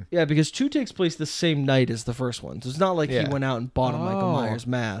treating. Yeah, because 2 takes place the same night as the first one. So it's not like he went out and bought a Michael Myers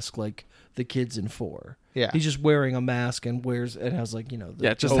mask like the kids in 4. Yeah. He's just wearing a mask and has like, it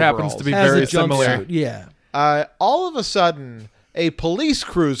just overalls. happens to be has very a similar. jumpsuit. Yeah. All of a sudden, a police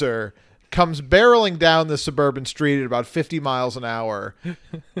cruiser comes barreling down the suburban street at about 50 miles an hour,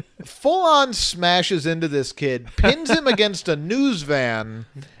 full on smashes into this kid, pins him against a news van,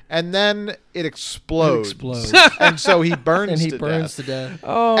 and then it explodes. And so he burns to death.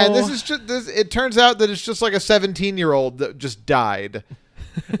 Oh. And this is just it turns out that it's just like a 17-year-old that just died.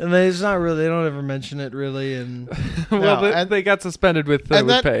 And it's not really, they don't ever mention it really. And they got suspended with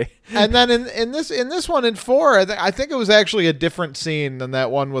pay. And then in this one in 4, I think it was actually a different scene than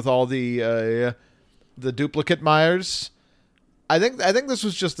that one with all the duplicate Myers. I think this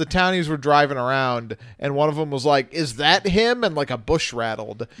was just the townies were driving around, and one of them was like, "Is that him?" And like a bush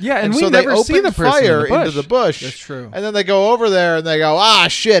rattled. Yeah, and we so never they see the opened person fire in the bush. into the bush. That's true. And then they go over there and they go, "Ah,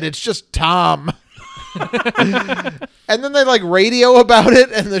 shit! It's just Tom." And then they like radio about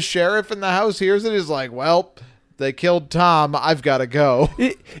it, and the sheriff in the house hears it. He's like, "Well, they killed Tom. I've got to go."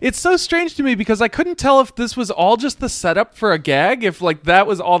 It's so strange to me because I couldn't tell if this was all just the setup for a gag, if like that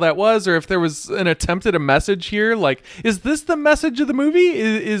was all that was, or if there was an attempt at a message here. Like, is this the message of the movie?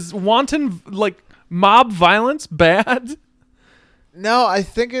 Is wanton like mob violence bad? No, I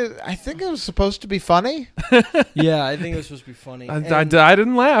think it was supposed to be funny. Yeah, I think it was supposed to be funny. I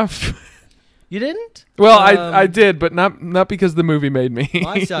didn't laugh. You didn't? Well, I did, but not because the movie made me.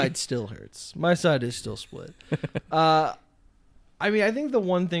 My side still hurts. My side is still split. I mean, I think the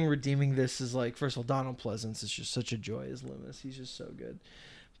one thing redeeming this is like, first of all, Donald Pleasance is just such a joy as Loomis. He's just so good.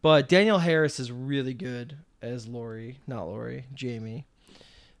 But Danielle Harris is really good as Jamie.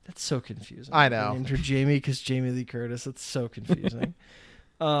 That's so confusing. I know. I named her Jamie because Jamie Lee Curtis. That's so confusing.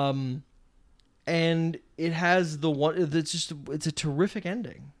 And it has it's a terrific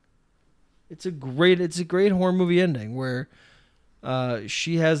ending. It's a great horror movie ending where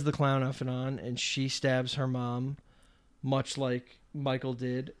she has the clown outfit on and she stabs her mom, much like Michael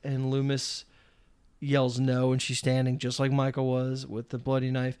did, and Loomis yells no, and she's standing just like Michael was with the bloody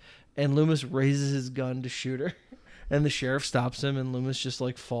knife, and Loomis raises his gun to shoot her, and the sheriff stops him, and Loomis just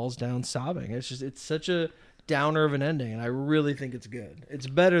like falls down sobbing. It's such a downer of an ending, and I really think it's good. It's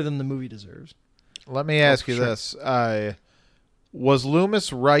better than the movie deserves. Let me ask you this: was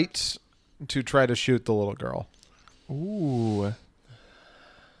Loomis right to try to shoot the little girl? Ooh.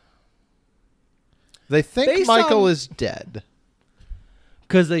 They think Based Michael on- is dead.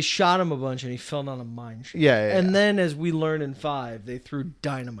 Because they shot him a bunch and he fell down a mine shaft. Yeah. And then, as we learn in 5, they threw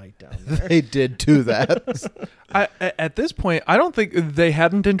dynamite down there. They did do that. At this point, I don't think they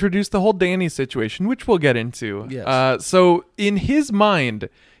hadn't introduced the whole Danny situation, which we'll get into. Yes. So in his mind,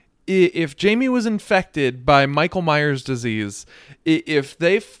 if Jamie was infected by Michael Myers disease, if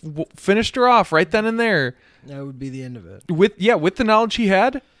they finished her off right then and there, That would be the end of it. with the knowledge he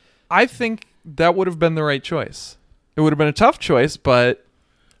had, I think that would have been the right choice. It would have been a tough choice, but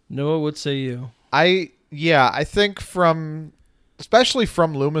Noah, what say you? I think especially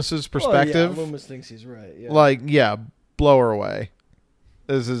from Loomis's perspective, Loomis thinks he's right. Yeah. like, yeah, blow her away.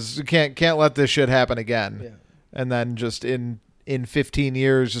 This is, you can't let this shit happen again. Yeah. And then just in 15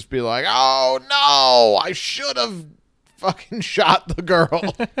 years, just be like, oh no, I should have fucking shot the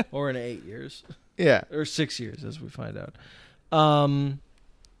girl. Or in 8 years. Yeah. Or 6 years, as we find out.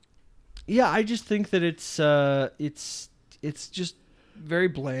 Yeah, I just think that it's just very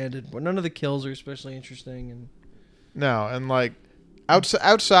bland, and none of the kills are especially interesting. And No, and like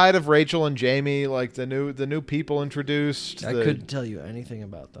outside of Rachel and Jamie, like the new people introduced. I couldn't tell you anything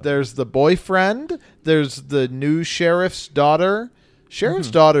about them. There's the boyfriend. There's the new sheriff's daughter.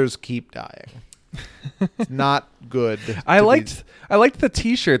 Sheriff's daughters keep dying. It's not good. I liked the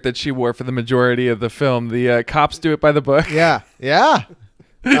T-shirt that she wore for the majority of the film. The cops do it by the book. Yeah.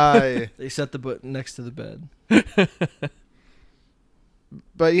 They set the button next to the bed.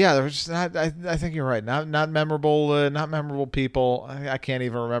 But yeah, there was just not. I think you're right. Not memorable. Not memorable people. I can't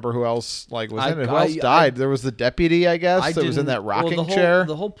even remember who else was in it. Who else died? There was the deputy, I guess, that was in that rocking chair.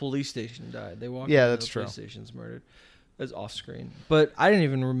 The whole police station died. They walked. Yeah, in, that's the true. Police station's murdered. That's off screen. But I didn't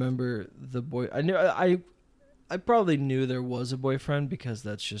even remember the boy. I knew I probably knew there was a boyfriend because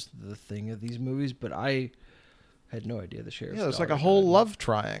that's just the thing of these movies. But I had no idea the sheriff. Yeah, it's like a whole love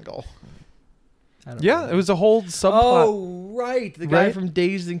triangle. Yeah, it was a whole subplot. Oh, right. The guy Right? from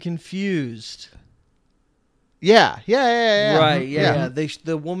Dazed and Confused. Yeah. Right, yeah.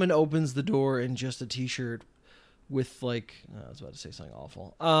 The woman opens the door in just a T-shirt with, like, I was about to say something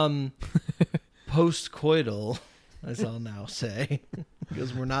awful. Post-coital, as I'll now say,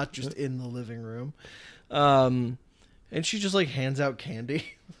 because we're not just in the living room. And she just, like, hands out candy.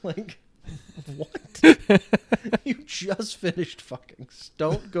 Like, what? You just finished fucking.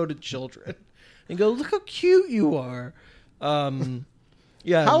 Don't go to children. And go, look how cute you are.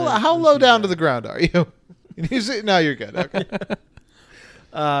 Yeah. How low down to the ground are you? No, you're good. Okay.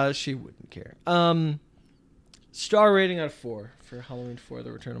 She wouldn't care. Star rating out of 4 for Halloween 4: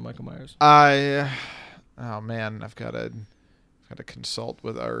 The Return of Michael Myers. Oh man, I've got to consult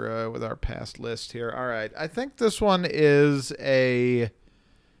with our past list here. All right, I think this one is a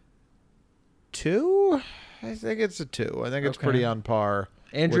 2. I think it's a 2. I think it's pretty on par.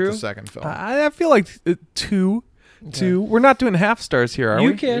 Andrew? With the second film. I feel like 2. Okay. 2. We're not doing half stars here, are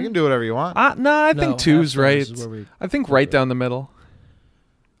You we? can. You can do whatever you want. No, I think 2's half right. stars is where we- I think right down the middle.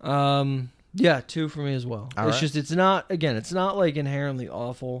 Yeah, 2 for me as well. All It's right. just, it's not like inherently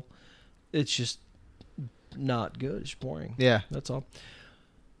awful. It's just not good. It's boring. Yeah. That's all.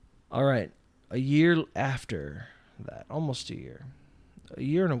 All right. A year after that, almost a year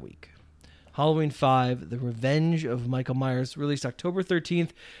and a week. Halloween 5: The Revenge of Michael Myers, released October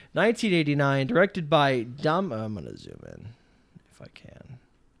 13th, 1989, directed by I'm going to zoom in if I can.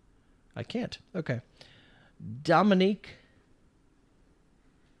 I can't. Okay. Dominique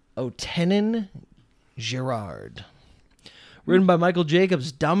Otenin Girard. Written by Michael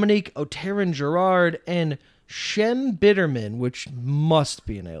Jacobs, Dominique Otenin Girard, and Shem Bitterman, which must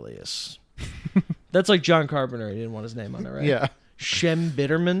be an alias. That's like John Carpenter. He didn't want his name on it, right? Yeah. Shem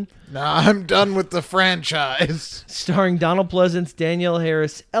Bitterman. Nah, I'm done with the franchise. Starring Donald Pleasance, Danielle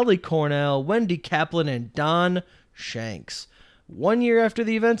Harris, Ellie Cornell, Wendy Kaplan, and Don Shanks. 1 year after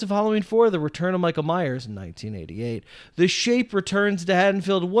the events of Halloween 4, The Return of Michael Myers in 1988, the Shape returns to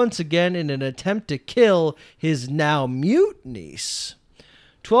Haddonfield once again in an attempt to kill his now mute niece.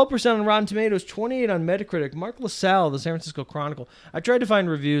 12% on Rotten Tomatoes, 28 on Metacritic. Mark LaSalle, the San Francisco Chronicle. I tried to find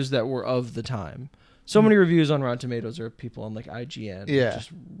reviews that were of the time. So many reviews on Rotten Tomatoes are people on like IGN, Yeah.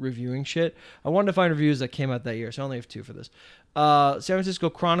 just reviewing shit. I wanted to find reviews that came out that year, so I only have 2 for this. San Francisco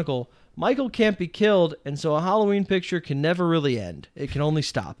Chronicle: Michael can't be killed, and so a Halloween picture can never really end. It can only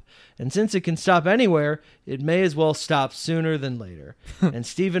stop. And since it can stop anywhere, it may as well stop sooner than later. And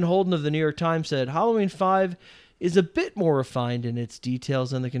Stephen Holden of the New York Times said, Halloween 5 is a bit more refined in its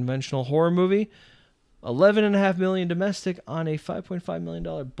details than the conventional horror movie. $11.5 million domestic on a $5.5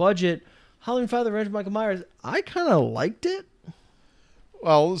 million budget. Halloween 5: The Revenge of Michael Myers. I kind of liked it.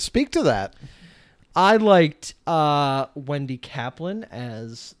 Well, speak to that. I liked Wendy Kaplan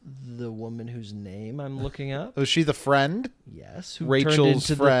as the woman whose name I'm looking up. Was she the friend? Yes,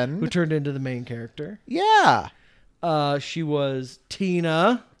 Rachel's friend? who turned into the main character. Yeah. She was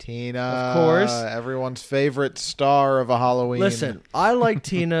Tina. Tina, Of course. everyone's favorite star of a Halloween. Listen, I like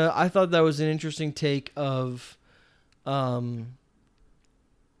Tina. I thought that was an interesting take of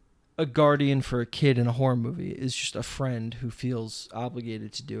a guardian for a kid in a horror movie is just a friend who feels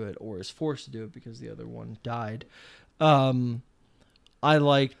obligated to do it or is forced to do it because the other one died. I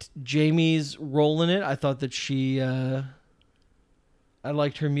liked Jamie's role in it. I thought that I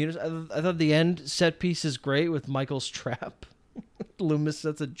liked her mutis. I thought the end set piece is great with Michael's trap. Loomis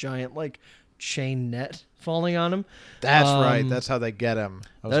sets a giant chain net falling on him. That's right. That's how they get him.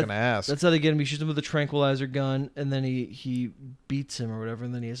 I was going to ask. That's how they get him. He shoots him with a tranquilizer gun, and then he beats him or whatever,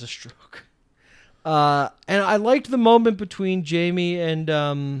 and then he has a stroke. And I liked the moment between Jamie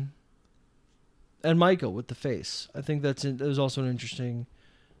and Michael with the face. I think that was also an interesting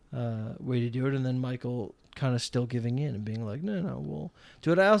way to do it. And then Michael kind of still giving in and being like, no, we'll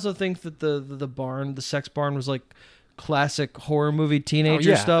do it. I also think that the sex barn was like classic horror movie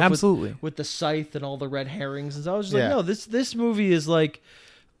teenager stuff. Absolutely. With the scythe and all the red herrings. And so I was just like, no, this movie is like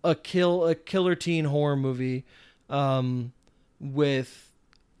a killer teen horror movie. I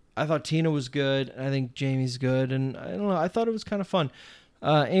thought Tina was good, and I think Jamie's good, and I don't know, I thought it was kind of fun.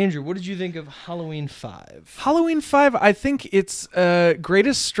 Andrew, what did you think of Halloween 5? Halloween 5, I think its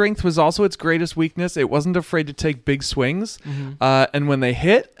greatest strength was also its greatest weakness. It wasn't afraid to take big swings. Mm-hmm. And when they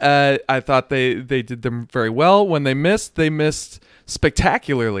hit, I thought they did them very well. When they missed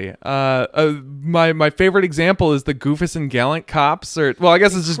spectacularly. My favorite example is the Goofus and Gallant cops. I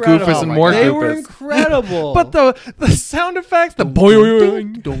guess it's just Goofus and more Goofus. They were incredible. But the sound effects, the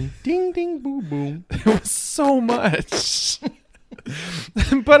boing, ding, ding, boom, boom. It was so much.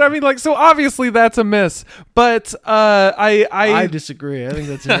 But I mean, so obviously that's a miss. But I disagree. I think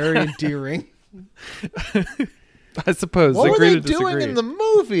that's very endearing. I suppose. What agree were they to disagree. doing in the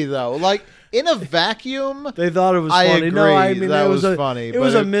movie though? In a vacuum, they thought it was I funny. agree. No, I mean that it was was funny. It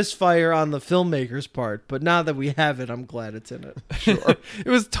was a misfire on the filmmaker's part, but now that we have it, I'm glad it's in it. Sure, it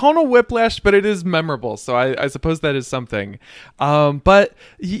was tonal whiplash, but it is memorable, so I suppose that is something. But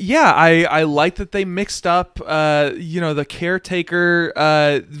yeah, I like that they mixed up. The caretaker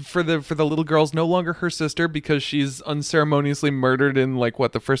for the little girl's no longer her sister because she's unceremoniously murdered in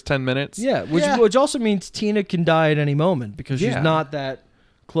the first 10 minutes. Yeah, which also means Tina can die at any moment because she's not that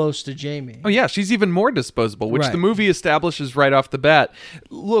close to Jamie. Oh yeah, she's even more disposable, which the movie establishes right off the bat.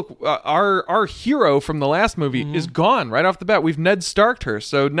 Look, our hero from the last movie is gone right off the bat. We've Ned Starked her,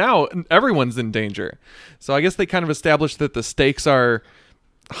 so now everyone's in danger. So I guess they kind of established that the stakes are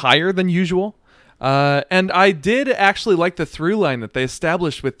higher than usual. And I did actually like the through line that they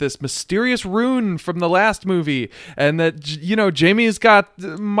established with this mysterious rune from the last movie, and that Jamie's got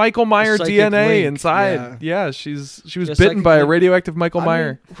Michael Myers DNA link. inside. Yeah, she was bitten by a radioactive Michael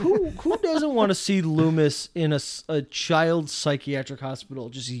Myers. Who doesn't want to see Loomis in a child psychiatric hospital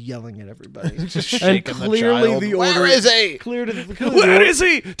just yelling at everybody? Just shaking the child. Where is he? Where is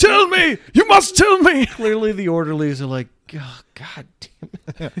he? Tell me! You must tell me! Clearly the orderlies are like, oh, God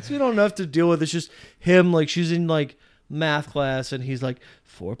damn it. So we don't have to deal with it. It's just him, she's in math class and he's like,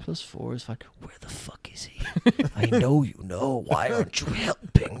 4 + 4 is 5. Where the fuck is he? I know you know. Why aren't you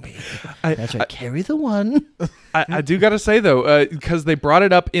helping me? That's right. Carry the one. I do gotta say though, because they brought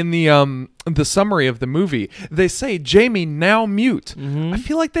it up in the summary of the movie, they say Jamie now mute. Mm-hmm. I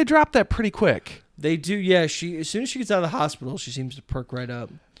feel like they dropped that pretty quick. They do, yeah. As soon as she gets out of the hospital, she seems to perk right up.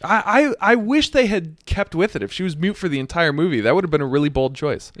 I wish they had kept with it. If she was mute for the entire movie, that would have been a really bold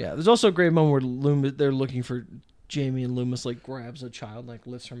choice. Yeah, there's also a great moment where Loomis, they're looking for Jamie, and Loomis grabs a child,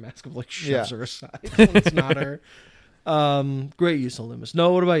 lifts her mask up, shoves her aside. It's not her. Great use of Loomis.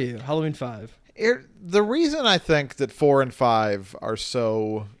 No, what about you? Halloween 5. The reason I think that 4 and 5 are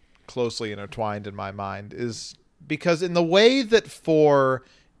so closely intertwined in my mind is because in the way that 4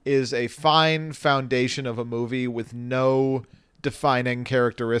 is a fine foundation of a movie with no defining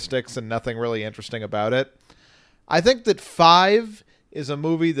characteristics and nothing really interesting about it, I think that 5 is a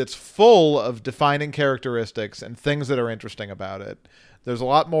movie that's full of defining characteristics and things that are interesting about it. There's a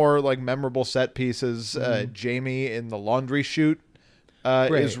lot more memorable set pieces. Jamie in the laundry chute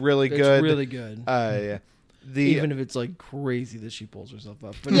is really good. It's really good. Even if it's crazy that she pulls herself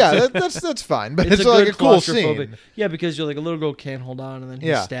up. But yeah, that's fine. But it's a cool scene. Yeah, because you're a little girl can't hold on, and then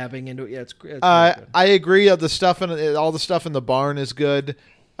he's stabbing into it. Yeah, it's really good. I agree. All the stuff in the barn is good.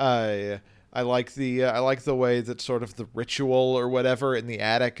 I like the way that sort of the ritual or whatever in the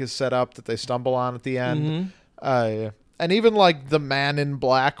attic is set up that they stumble on at the end. Mm-hmm. And even the man in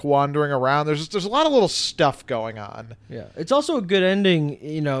black wandering around. There's a lot of little stuff going on. Yeah, it's also a good ending.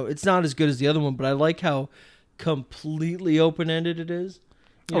 It's not as good as the other one, but I like how completely open-ended it is.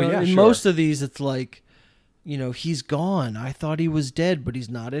 In most of these, it's he's gone. I thought he was dead, but he's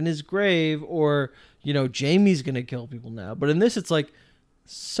not in his grave. Or Jamie's gonna kill people now. But in this, it's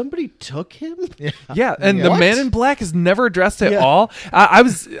somebody took him? Yeah, and Yeah. the What? Man in Black is never addressed at Yeah. all.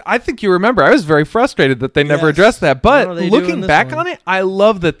 I think you remember, I was very frustrated that they never Yes. addressed that. But No, they do in looking this back one. on it, I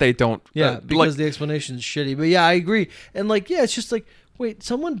love that they don't. Yeah, like, because the explanation is shitty. But yeah, I agree. And like, yeah, it's just like, wait,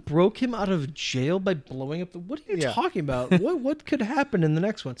 someone broke him out of jail by blowing up the. What are you Yeah. talking about? what could happen in the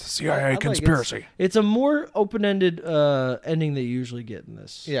next one? CIA I like it. conspiracy. It's a more open-ended ending than you usually get in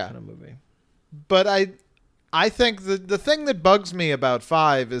this Yeah. kind of movie. But I think the thing that bugs me about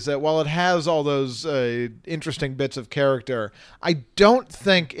 5 is that while it has all those interesting bits of character, I don't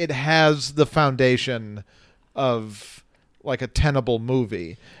think it has the foundation of like a tenable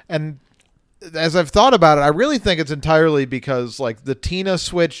movie. And as I've thought about it, I really think it's entirely because like the Tina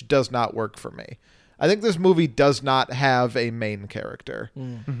switch does not work for me. I think this movie does not have a main character.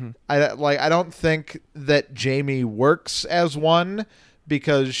 I don't think that Jamie works as one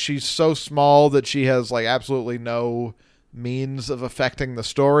because she's so small that she has like absolutely no means of affecting the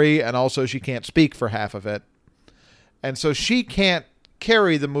story, and also she can't speak for half of it. And so she can't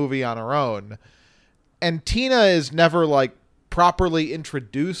carry the movie on her own. And Tina is never like properly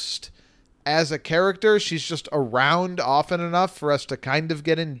introduced as a character. She's just around often enough for us to kind of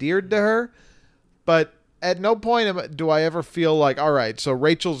get endeared to her. But at no point do I ever feel like, all right, so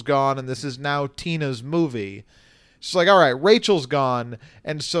Rachel's gone and this is now Tina's movie. It's like, all right, Rachel's gone,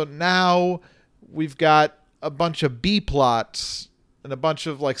 and so now we've got a bunch of B plots and a bunch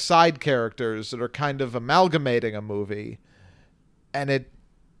of like side characters that are kind of amalgamating a movie, and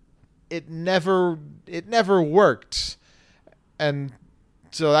it never worked. And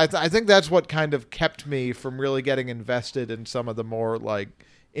so I think that's what kind of kept me from really getting invested in some of the more like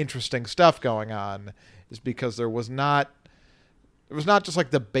interesting stuff going on, is because there was not just like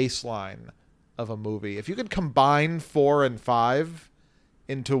the baseline of a movie. If you could combine 4 and 5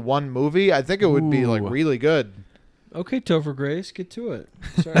 into one movie, I think it would be like Ooh. really good. Okay, Topher Grace, get to it.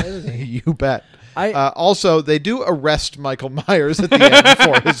 Start editing. You bet. I Also, they do arrest Michael Myers at the end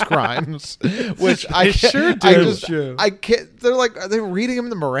for his crimes, which I sure do. I just True. I can't. They're like, are they reading him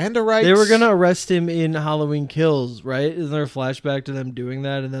the Miranda rights? They were gonna arrest him in Halloween Kills, right? Isn't there a flashback to them doing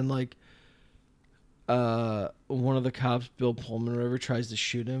that? And then like, one of the cops, Bill Pullman, or whatever, tries to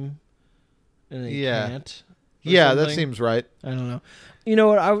shoot him, and they Yeah. can't. or Yeah, that something. seems right. I don't know. You know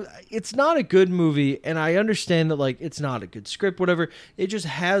what? It's not a good movie, and I understand that like it's not a good script, whatever. It just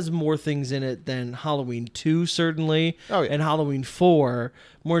has more things in it than Halloween 2, certainly, Oh, yeah. and Halloween 4.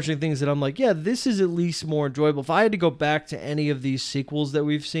 More interesting things that I'm like, yeah, this is at least more enjoyable. If I had to go back to any of these sequels that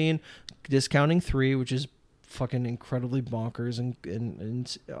we've seen, discounting 3, which is fucking incredibly bonkers and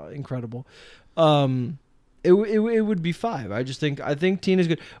incredible, it would be 5. I think Tina's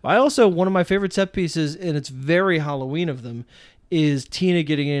good. I also, one of my favorite set pieces, and it's very Halloween of them, is Tina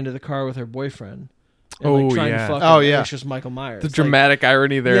getting into the car with her boyfriend and like Oh, trying yeah. to fuck Oh, him, yeah. and it's just Michael Myers. The Like, dramatic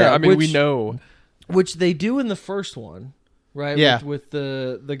irony there. yeah, I mean, we which- know. which they do in the first one, right? Yeah. With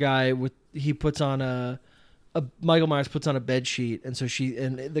the guy he puts on a Michael Myers puts on a bed sheet, and so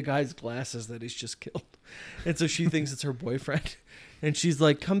the guy's glasses that he's just killed, and so she thinks it's her boyfriend, and she's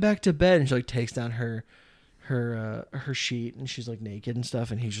like, "Come back to bed," and she like takes down her sheet, and she's like naked and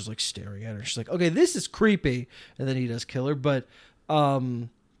stuff, and he's just like staring at her. She's like, "Okay, this is creepy," and then he does kill her. But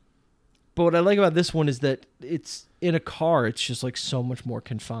what I like about this one is that it's in a car. It's just like so much more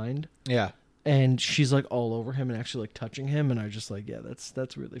confined. Yeah. And she's like all over him and actually like touching him, and I just like, yeah,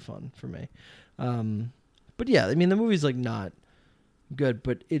 that's really fun for me. But yeah, I mean the movie's like not good,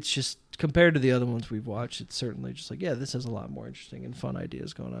 but it's just compared to the other ones we've watched, it's certainly just like, yeah, this has a lot more interesting and fun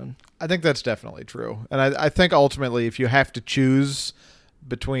ideas going on. I think that's definitely true. And I think ultimately if you have to choose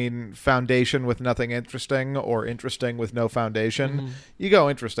between foundation with nothing interesting or interesting with no foundation, you go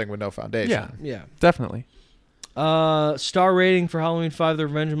interesting with no foundation. Yeah, Yeah. definitely. Star rating for Halloween 5: The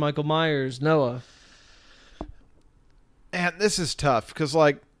Revenge of Michael Myers. Noah. And this is tough because,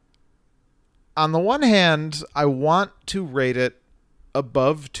 like, on the one hand, I want to rate it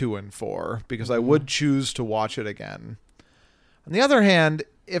above 2 and 4 because I would choose to watch it again. On the other hand,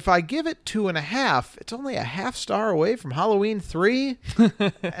 if I give it 2.5, it's only a half star away from Halloween 3,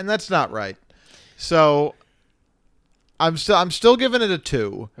 and that's not right. So I'm still giving it a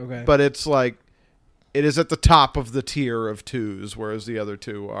 2. Okay. But it's like it is at the top of the tier of 2s, whereas the other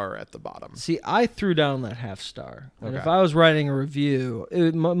 2 are at the bottom. See, I threw down that half star. And if Okay. I was writing a review,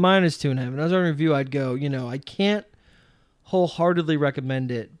 mine is 2.5. And if I was writing a review, I'd go, I can't wholeheartedly recommend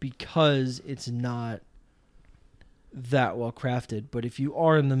it because it's not that well crafted. But if you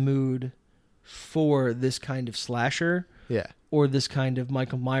are in the mood for this kind of slasher Yeah. or this kind of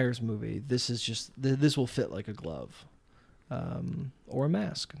Michael Myers movie, this is just this will fit like a glove, or a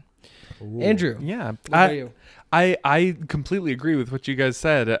mask. Andrew, Yeah, what about you? I completely agree with what you guys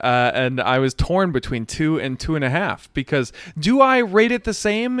said, and I was torn between 2 and 2.5 because do I rate it the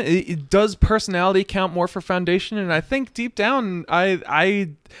same? Does personality count more for Foundation? And I think deep down,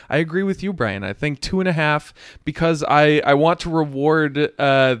 I agree with you, Brian. I think 2.5 because I want to reward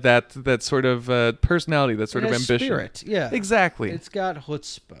that sort of personality, that sort It of has ambition. Spirit. Yeah, Exactly. It's got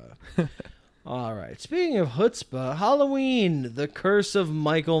chutzpah. All right. Speaking of chutzpah, Halloween: The Curse of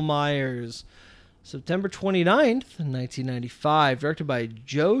Michael Myers. September 29th, 1995, directed by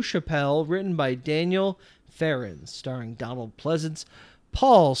Joe Chappelle, written by Daniel Farron, starring Donald Pleasance,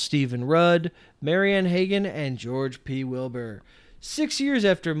 Paul Stephen Rudd, Marianne Hagen, and George P. Wilbur. 6 years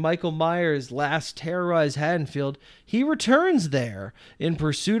after Michael Myers last terrorized Haddonfield, he returns there in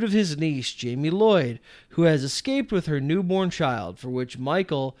pursuit of his niece, Jamie Lloyd, who has escaped with her newborn child, for which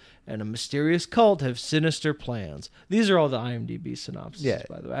Michael and a mysterious cult have sinister plans. These are all the IMDb synopses,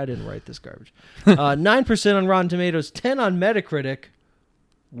 by the way. I didn't write this garbage. 9% on Rotten Tomatoes, 10 on Metacritic.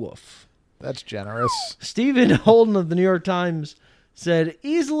 Woof. That's generous. Stephen Holden of the New York Times said,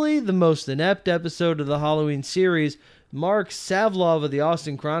 easily the most inept episode of the Halloween series. Mark Savlov of the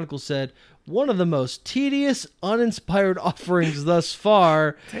Austin Chronicle said, one of the most tedious, uninspired offerings thus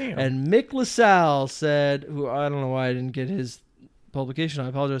far. Damn. And Mick LaSalle said, who I don't know why I didn't get his publication, I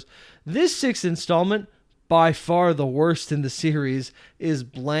apologize. This 6th installment, by far the worst in the series, is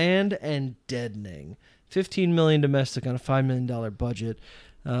bland and deadening. $15 million domestic on a $5 million budget.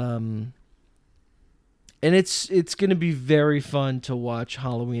 And it's going to be very fun to watch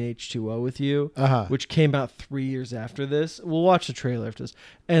Halloween H2O with you, which came out 3 years after this. We'll watch the trailer after this,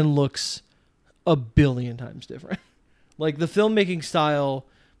 and looks a billion times different. Like, the filmmaking style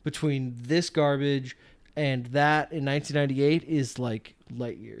between this garbage and that in 1998 is like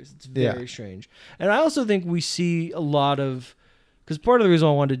light years. It's very strange. And I also think we see a lot of... Because part of the reason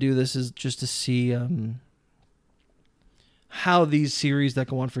I wanted to do this is just to see... how these series that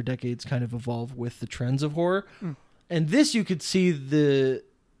go on for decades kind of evolve with the trends of horror. And this, you could see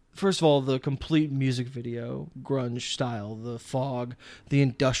first of all, the complete music video, grunge style, the fog, the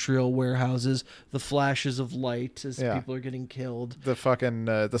industrial warehouses, the flashes of light as people are getting killed. The fucking,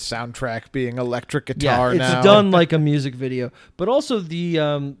 the soundtrack being electric guitar now. It's done like a music video. But also the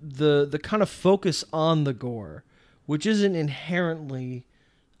kind of focus on the gore, which isn't inherently...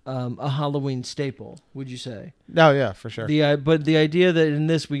 a Halloween staple, would you say? No, yeah, for sure. But the idea that in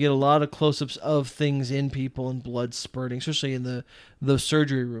this we get a lot of close-ups of things in people and blood spurting, especially in the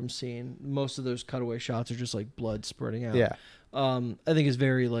surgery room scene. Most of those cutaway shots are just like blood spurting out. Yeah. I think is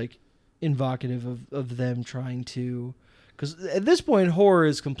very like evocative of them trying to... Because at this point, horror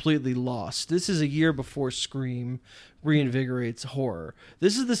is completely lost. This is a year before Scream reinvigorates horror.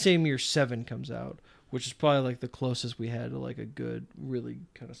 This is the same year Seven comes out, which is probably like the closest we had to like a good, really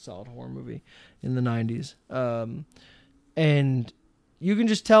kind of solid horror movie in the 90s. And you can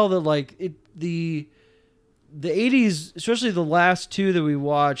just tell that like the 80s, especially the last two that we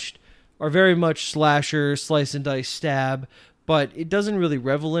watched, are very much slasher, slice and dice, stab, but it doesn't really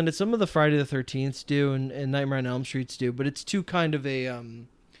revel in it. Some of the Friday the 13th do and Nightmare on Elm Streets do, but it's too kind of an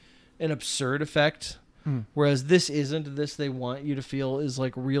absurd effect. Whereas this isn't. This they want you to feel is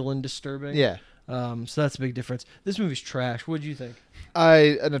like real and disturbing. Yeah. So that's a big difference. This movie's trash. What did you think?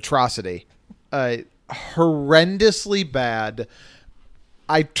 An atrocity. Horrendously bad.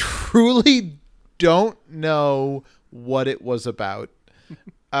 I truly don't know what it was about.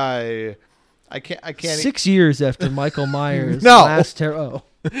 I can't. 6 years after Michael Myers. No. Last no.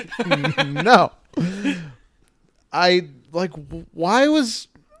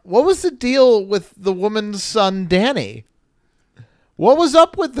 What was the deal with the woman's son, Danny? What was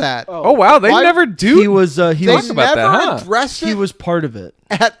up with that? Oh wow, they never do. He was. They talk about never that, huh? addressed it He was part of it.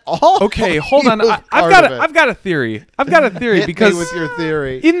 at all. Okay, hold on. He was part of it. I've got a theory. Hit Because me with your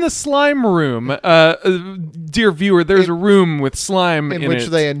theory, in the slime room, dear viewer, there's a room with slime in which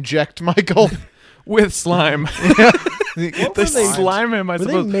it. they inject Michael. With slime. They they- slime him, I Were they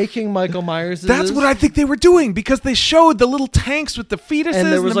suppose. making Michael Myers? That's what I think they were doing because they showed the little tanks with the fetuses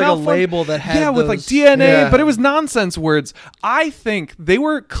And there was the like a malform- label that had with like those- DNA, Yeah. but it was nonsense words. I think they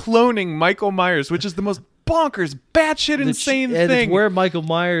were cloning Michael Myers, which is the most bonkers, batshit insane and thing. it's where Michael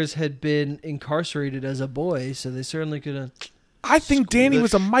Myers had been incarcerated as a boy, so they certainly could have. I think Danny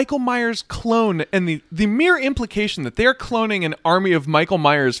was a Michael Myers clone, and the mere implication that they're cloning an army of Michael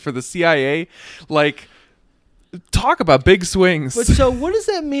Myers for the CIA, like, talk about big swings. But so, what does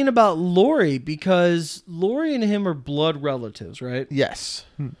that mean about Laurie? Because Laurie and him are blood relatives, right? Yes.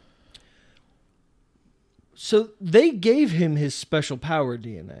 So they gave him his special power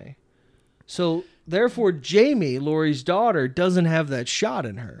DNA. So therefore Jamie, Laurie's daughter, doesn't have that shot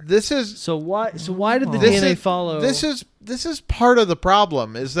in her. This is So why did the this DNA is, follow? This is part of the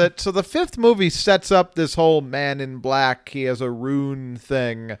problem. Is that so? The fifth movie sets up this whole Man in Black. He has a rune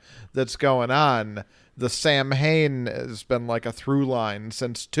thing that's going on. The Sam Hain has been like a through line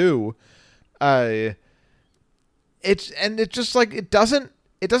since 2. It just like it doesn't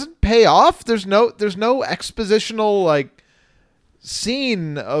pay off. There's no expositional like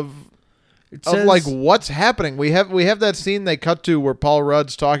scene of like what's happening. We have that scene they cut to where Paul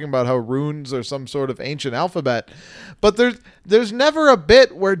Rudd's talking about how runes are some sort of ancient alphabet, but there's never a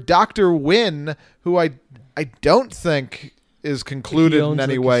bit where Dr. Wynn, who I don't think is concluded in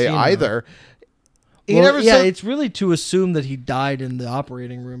any way either. It's really to assume that he died in the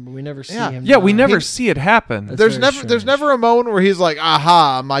operating room, but we never see him. Yeah, we die. never see it happen. There's never a moment where he's like,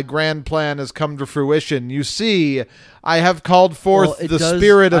 "Aha, my grand plan has come to fruition. You see, I have called forth the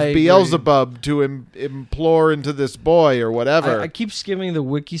spirit of Beelzebub to implore into this boy," or whatever. I keep skimming the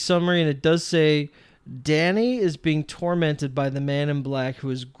wiki summary, and it does say Danny is being tormented by the Man in Black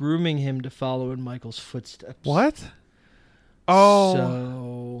who is grooming him to follow in Michael's footsteps. What? Oh,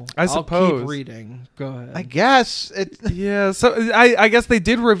 so I suppose. I'll keep reading. Go ahead. I guess it. Yeah, so I guess they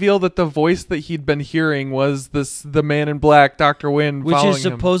did reveal that the voice that he'd been hearing was the Man in Black, Dr. Wynn, which following is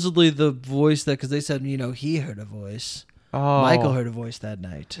supposedly the voice that, because they said he heard a voice. Oh. Michael heard a voice that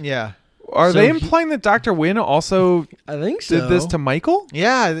night. Yeah. Are they implying that Dr. Wynn also I think so. did this to Michael?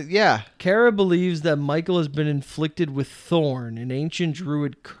 Yeah. Kara believes that Michael has been inflicted with Thorn, an ancient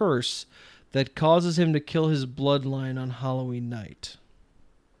druid curse that causes him to kill his bloodline on Halloween night.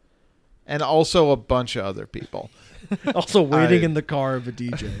 And also a bunch of other people. Also waiting in the car of a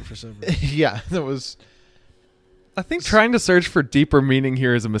DJ for some reason. Yeah, that was... I think trying to search for deeper meaning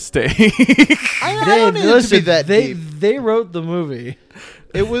here is a mistake. I don't need it to be that deep. They wrote the movie.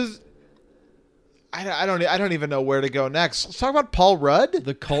 It was... I don't even know where to go next. Let's talk about Paul Rudd.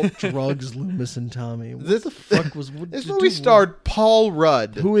 The cult drugs Loomis and Tommy. What the fuck was... This movie starred Paul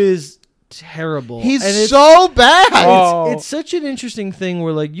Rudd. Who is... terrible. He's so bad. It's such an interesting thing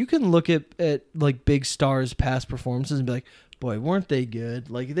where like you can look at like big stars' past performances and be like, boy, weren't they good?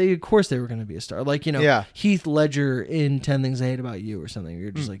 Like of course they were going to be a star. Like Heath Ledger in 10 Things I Hate About You or something.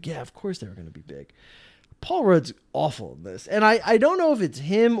 You're just like, yeah, of course they were going to be big. Paul Rudd's awful in this, and I don't know if it's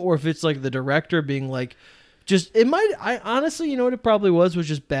him or if it's like the director being like. I honestly, you know what it probably was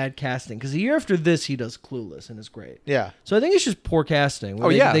just bad casting. Because the year after this, he does Clueless and is great. Yeah. So I think it's just poor casting.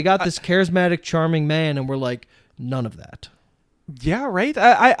 They got this charismatic, charming man, and we're like, none of that. Yeah, right.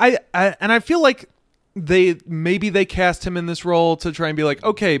 I feel like they cast him in this role to try and be like,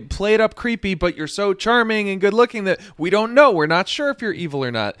 okay, play it up creepy, but you're so charming and good looking that we don't know. We're not sure if you're evil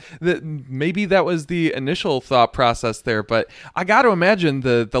or not. That maybe that was the initial thought process there, but I got to imagine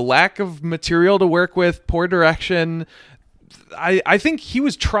the lack of material to work with, poor direction. I think he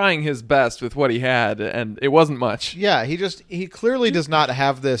was trying his best with what he had, and it wasn't much. Yeah, he clearly does not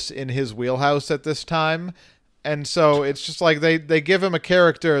have this in his wheelhouse at this time. And so it's just like they give him a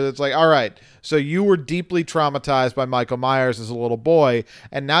character that's like, all right, so you were deeply traumatized by Michael Myers as a little boy,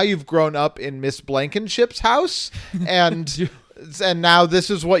 and now you've grown up in Miss Blankenship's house, and now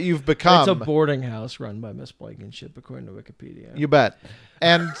this is what you've become. It's a boarding house run by Miss Blankenship, according to Wikipedia. You bet.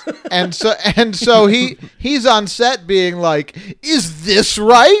 And so he's on set being like, is this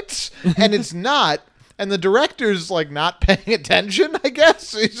right? And it's not. And the director's like not paying attention, I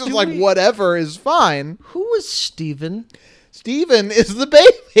guess. He's just whatever is fine. Who was Steven? Steven is the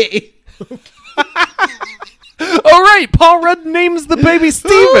baby. All right, Paul Rudd names the baby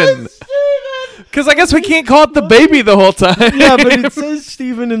Steven. Because I guess we can't call it the baby the whole time. Yeah, but it says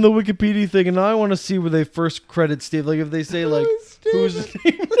Steven in the Wikipedia thing, and now I want to see where they first credit Steve. Like if they say like, who's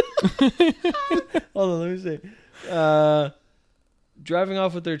Steven? Hold on, let me see. Driving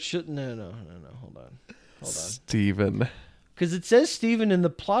off with their no, hold on. Steven. Because it says Steven in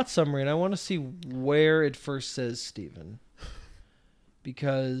the plot summary, and I want to see where it first says Steven.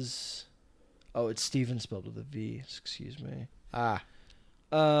 Because, it's Steven spelled with a V. Excuse me. Ah.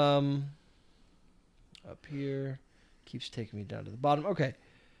 Up here. Keeps taking me down to the bottom. Okay.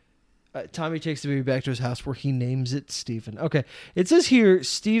 Tommy takes the baby back to his house where he names it Steven. Okay. It says here,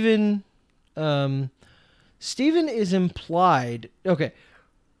 Steven... Steven is implied... Okay.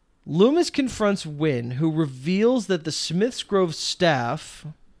 Loomis confronts Wynn, who reveals that the Smiths Grove staff,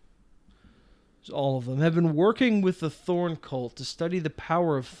 all of them, have been working with the Thorn cult to study the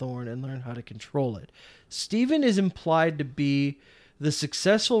power of Thorn and learn how to control it. Steven is implied to be the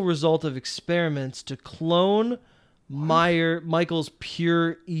successful result of experiments to clone Michael's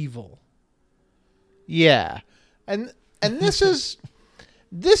pure evil. Yeah. And this is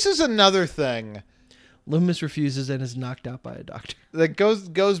another thing Loomis refuses and is knocked out by a doctor. That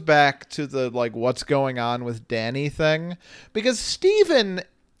goes back to the like what's going on with Danny thing, because Steven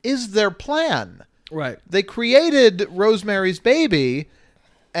is their plan. Right. They created Rosemary's Baby,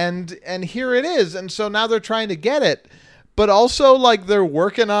 and here it is, and so now they're trying to get it, but also like they're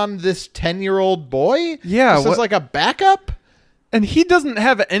working on this 10-year-old boy. Yeah, this is like a backup. And he doesn't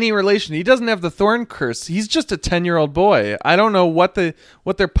have any relation. He doesn't have the Thorn curse. He's just a 10-year-old boy. I don't know what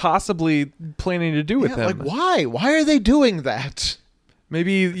they're possibly planning to do with him. Like why? Why are they doing that?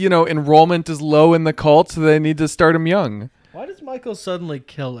 Maybe, enrollment is low in the cult, so they need to start him young. Why does Michael suddenly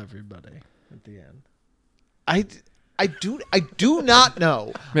kill everybody at the end? I do not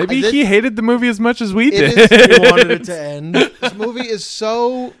know. Maybe he hated the movie as much as we did. He wanted it to end. This movie is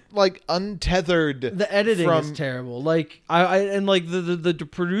so like untethered. The editing is terrible. Like and like the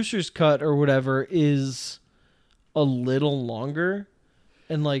producer's cut or whatever is a little longer,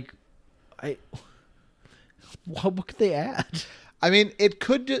 and like what could they add? I mean, it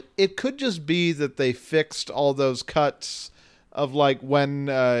could just be that they fixed all those cuts of like when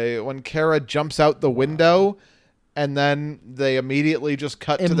Kara jumps out the window. And then they immediately just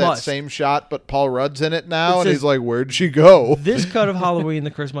cut to that same shot, but Paul Rudd's in it now, and he's like, where'd she go? This cut of Halloween,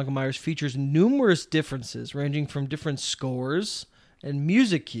 The Curse of Michael Myers, features numerous differences, ranging from different scores and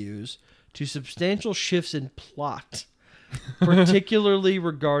music cues to substantial shifts in plot, particularly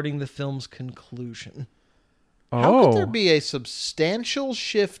regarding the film's conclusion. How could there be a substantial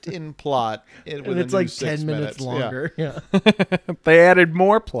shift in plot? And it's like 10 minutes longer. Yeah. They added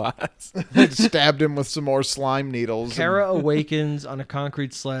more plots. They stabbed him with some more slime needles. Kara awakens on a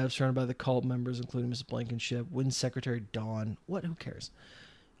concrete slab surrounded by the cult members, including Mrs. Blankenship. Wins Secretary Dawn. What? Who cares?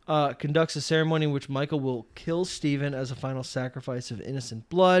 Conducts a ceremony in which Michael will kill Steven as a final sacrifice of innocent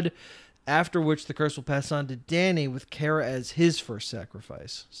blood, after which the curse will pass on to Danny with Kara as his first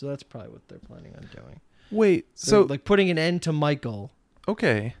sacrifice. So that's probably what they're planning on doing. Wait, so like putting an end to Michael.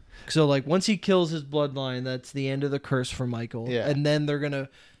 Okay. So like once he kills his bloodline, that's the end of the curse for Michael. Yeah. And then they're going to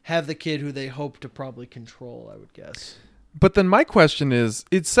have the kid who they hope to probably control, I would guess. But then my question is,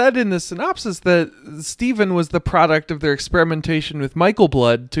 it said in the synopsis that Steven was the product of their experimentation with Michael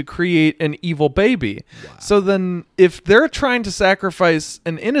blood to create an evil baby. Wow. So then if they're trying to sacrifice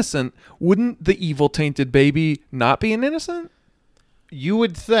an innocent, wouldn't the evil tainted baby not be an innocent? You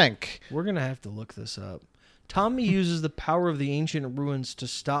would think. We're going to have to look this up. Tommy uses the power of the ancient ruins to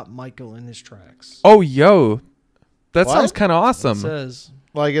stop Michael in his tracks. Oh, yo. That What? sounds kind of awesome. It says.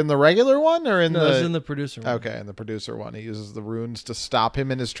 Like in the regular one or in It's in the producer one. Okay, in the producer one. He uses the runes to stop him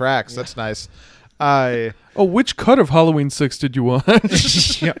in his tracks. That's nice. Which cut of Halloween 6 did you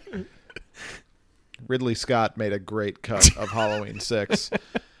watch? Yeah. Ridley Scott made a great cut of Halloween 6.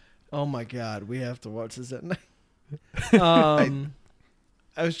 Oh, my God. We have to watch this at night.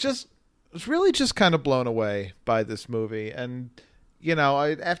 I was really just kind of blown away by this movie. And,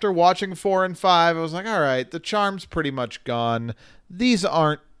 after watching 4 and 5, I was like, all right, the charm's pretty much gone. These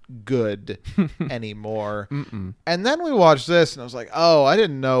aren't good anymore. Mm-mm. And then we watched this, and I was like, oh, I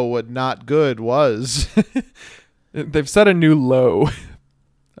didn't know what not good was. They've set a new low,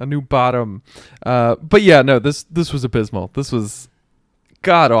 a new bottom. But yeah, no, this was abysmal. This was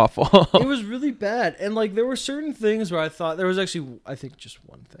god awful. It was really bad. And like there were certain things where I thought there was actually, I think, just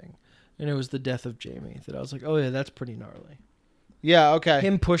one thing. And it was the death of Jamie that I was like, oh yeah, that's pretty gnarly. Yeah, okay.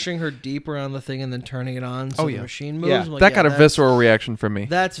 Him pushing her deep around the thing and then turning it on so the machine moves. Yeah. I'm like, That got a visceral reaction from me.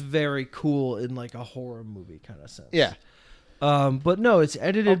 That's very cool in like a horror movie kind of sense. Yeah. But no, it's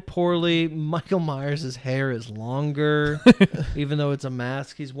edited poorly. Michael Myers' hair is longer, even though it's a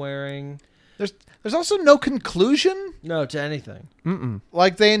mask he's wearing. There's also no conclusion. No, to anything. Mm-mm.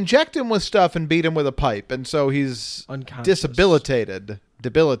 Like they inject him with stuff and beat him with a pipe, and so he's Unconscious. debilitated.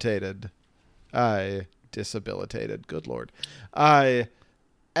 Good Lord.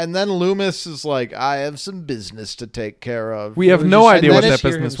 And then Loomis is like, I have some business to take care of. We have We no just- idea and what then that just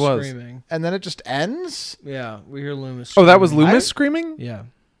hear business him was. screaming. And then it just ends? Yeah, we hear Loomis. Oh, that was screaming. Loomis screaming? Yeah.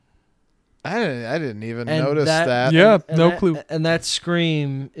 I didn't even And notice that. Yeah, and no that- clue. And that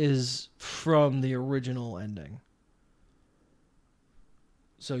scream is from the original ending.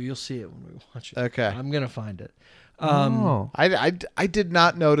 So you'll see it when we watch it. Okay. I'm going to find it. Oh. I did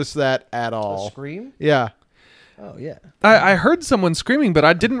not notice that at A all. scream? Yeah. Oh, yeah. I heard someone screaming, but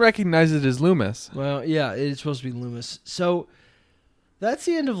I didn't recognize it as Loomis. Well, yeah, it's supposed to be Loomis. So that's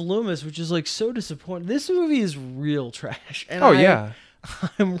the end of Loomis, which is like so disappointing. This movie is real trash. And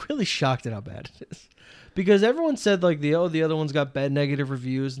I'm really shocked at how bad it is. Because everyone said like the other one's got bad negative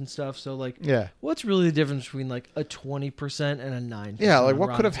reviews and stuff. So like, Yeah. what's really the difference between like a 20% and a 9%? Yeah, like on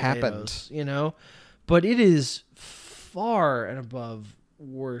what could Rotten have happened? Tomatoes, you know? But it is far and above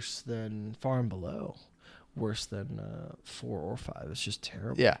worse than Far and Below. worse than 4 or 5. It's just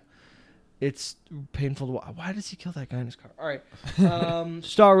terrible. Yeah. It's painful to watch. Why does he kill that guy in his car? All right.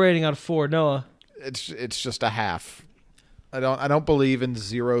 Star rating out of 4. Noah. It's just a half. I don't believe in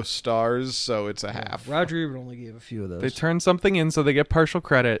 0 stars, so it's a half. Roger Ebert only gave a few of those. They turn something in so they get partial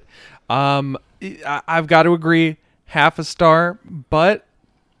credit. I've got to agree, half a star, but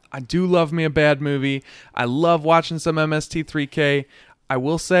I do love me a bad movie. I love watching some MST3K. I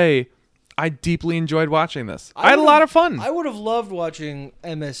will say, I deeply enjoyed watching this. I had a lot of fun. I would have loved watching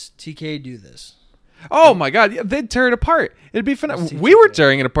MSTK do this. Oh my God, yeah, they'd tear it apart. It'd be fun. MST3K. We were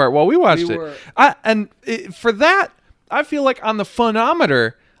tearing it apart while we watched We it. were. For that, I feel like on the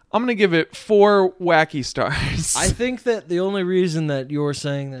funometer, I'm going to give it 4 wacky stars. I think that the only reason that you're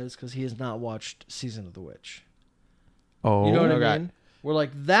saying that is because he has not watched Season of the Witch. Oh, You know what okay. I mean? We're like,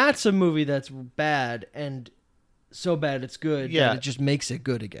 that's a movie that's bad and so bad it's good Yeah. that it just makes it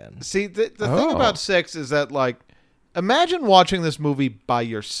good again. See, the thing Oh. about 6 is that, like, imagine watching this movie by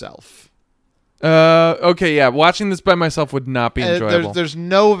yourself. Okay, yeah. Watching this by myself would not be enjoyable. There's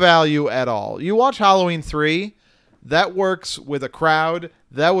no value at all. You watch Halloween 3, that works with a crowd.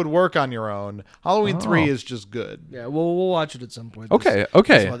 That would work on your own. Halloween 3 is just good. Yeah, we'll watch it at some point. Okay.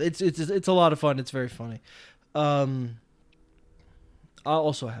 It's a lot of fun. It's very funny.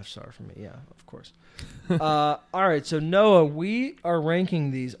 Also a half star for me. Yeah, of course. All right, so Noah, we are ranking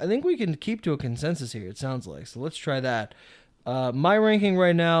these. I think we can keep to a consensus here. It sounds like so. Let's try that. My ranking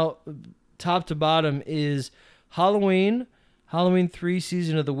right now, top to bottom, is Halloween, Halloween 3,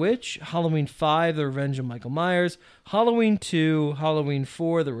 Season of the Witch, Halloween 5, The Revenge of Michael Myers, Halloween 2, Halloween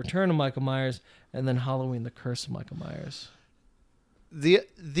 4, The Return of Michael Myers, and then Halloween, The Curse of Michael Myers.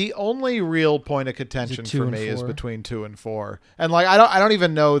 The only real point of contention 2 for and me is 4? between 2 and 4. And like I don't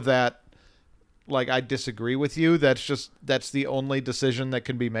even know that like I disagree with you. That's the only decision that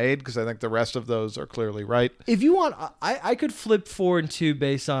can be made because I think the rest of those are clearly right. If you want, I could flip 4 and 2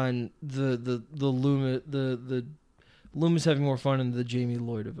 based on the Loomis having more fun and the Jamie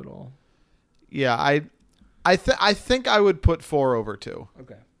Lloyd of it all. Yeah, I think I would put 4 over 2.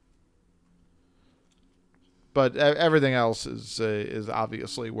 Okay. But everything else is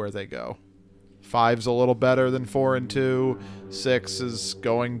obviously where they go. 5's a little better than 4 and 2. 6 is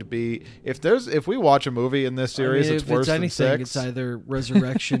going to be if we watch a movie in this series, it's worse than 6. It's either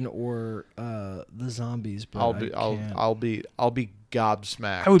Resurrection or the Zombies. But I'll be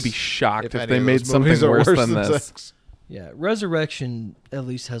gobsmacked. I would be shocked if any they of made those something movies are worse than this. 6. Yeah, Resurrection at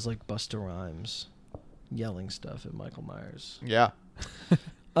least has like Busta Rhymes yelling stuff at Michael Myers. Yeah.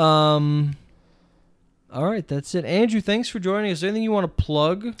 All right, that's it. Andrew, thanks for joining us. Anything you want to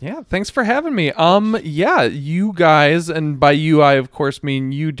plug? Yeah, thanks for having me. Yeah, you guys, and by you I of course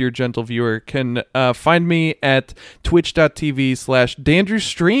mean you, dear gentle viewer, can find me at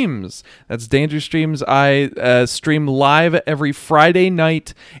twitch.tv/DandrewStreams. That's Dandrew Streams. I stream live every Friday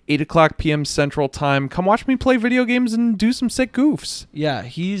night, 8:00 p.m. Central Time. Come watch me play video games and do some sick goofs. Yeah,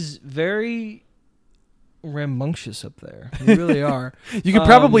 he's very rambunctious up there. You really are. You can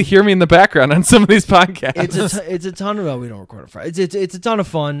probably hear me in the background on some of these podcasts. It's a ton of we don't record on Friday. It's a ton of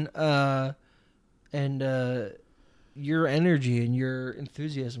fun. And your energy and your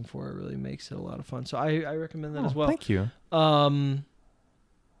enthusiasm for it really makes it a lot of fun. So I recommend that as well. Thank you.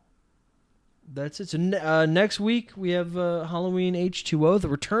 That's it. So next week we have Halloween H2O, the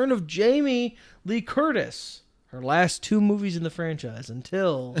return of Jamie Lee Curtis. Her last 2 movies in the franchise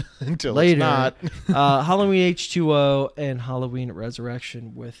until later. It's not. Halloween H2O and Halloween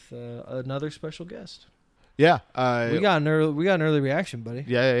Resurrection with another special guest. Yeah. We got an early reaction, buddy.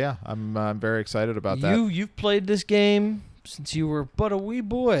 Yeah. I'm very excited about that. You've played this game since you were but a wee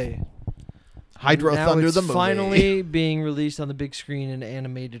boy. Hydro Now Thunder it's the movie. finally being released on the big screen in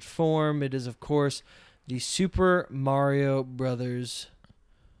animated form. It is, of course, the Super Mario Brothers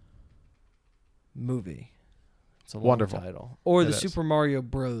movie. It's a long Wonderful title. Or the is. Super Mario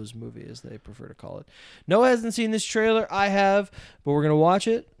Bros. Movie, as they prefer to call it. Noah hasn't seen this trailer. I have, but we're going to watch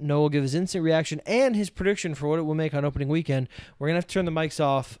it. Noah will give his instant reaction and his prediction for what it will make on opening weekend. We're going to have to turn the mics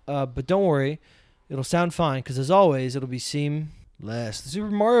off, but don't worry. It'll sound fine, because as always, it'll be seamless. The Super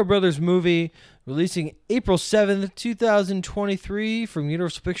Mario Brothers movie, releasing April 7th, 2023 from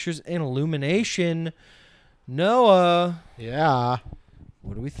Universal Pictures and Illumination. Noah, Yeah.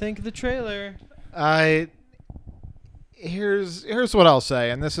 what do we think of the trailer? Here's what I'll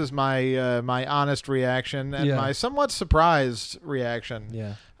say, and this is my my honest reaction and my somewhat surprised reaction.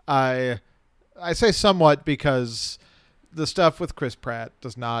 Yeah. I say somewhat because the stuff with Chris Pratt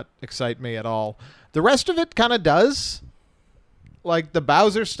does not excite me at all. The rest of it kind of does. Like the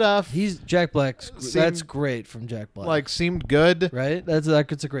Bowser stuff, He's Jack Black. Seemed- That's great from Jack Black. like seemed good. right? That's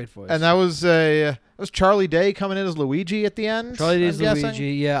a great voice. And that was Charlie Day coming in as Luigi at the end. Charlie Day's I'm guessing?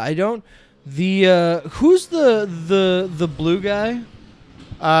 Luigi. Yeah, I don't. The who's the blue guy?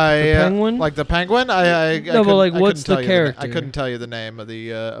 penguin? Like the penguin? I No, but, like, I what's couldn't the tell you character? I couldn't tell you the name of the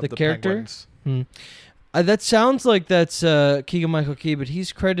character? penguins. That sounds like that's Keegan-Michael Key, but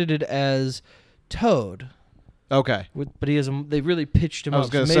he's credited as Toad. Okay. But he has they really pitched him I up. was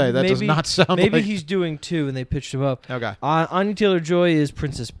going to So say, that does not sound maybe like... he's doing 2 and they pitched him up. Okay. Anya Taylor-Joy is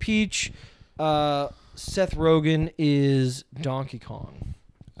Princess Peach. Seth Rogen is Donkey Kong.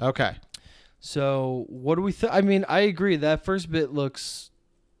 Okay. So what do we think? I mean, I agree. That first bit looks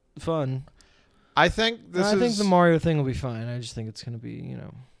fun. I think I think the Mario thing will be fine. I just think it's going to be,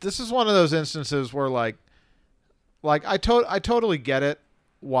 this is one of those instances where like I totally get it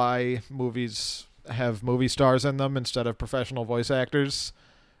why movies have movie stars in them instead of professional voice actors,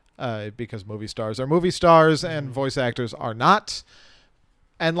 because movie stars are movie stars and voice actors are not.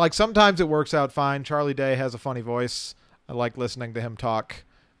 And like sometimes it works out fine. Charlie Day has a funny voice. I like listening to him talk.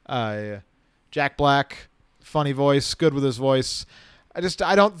 Jack Black, funny voice, good with his voice.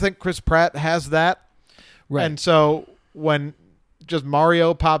 I don't think Chris Pratt has that. Right. And so when just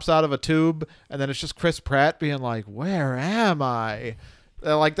Mario pops out of a tube and then it's just Chris Pratt being like, "Where am I?"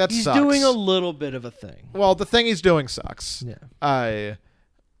 Like that He's sucks. doing a little bit of a thing. Well, the thing he's doing sucks. Yeah.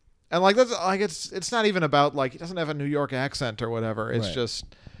 And like that's like it's not even about like he doesn't have a New York accent or whatever. It's Right. just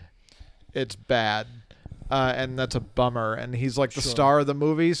it's bad. And that's a bummer. And he's like the Sure. star of the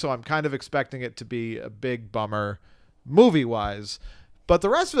movie, so I'm kind of expecting it to be a big bummer movie wise. But the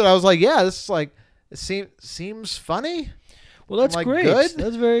rest of it I was like, yeah, this is like it seems funny. Well, that's Like, great. good?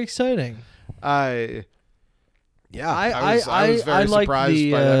 That's very exciting. Yeah, I was very like surprised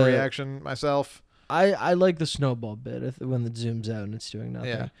the, by that reaction myself. I like the snowball bit when it zooms out and it's doing nothing.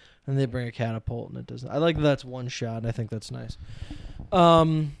 Yeah. And they bring a catapult and it doesn't. I like that's one shot. And I think that's nice.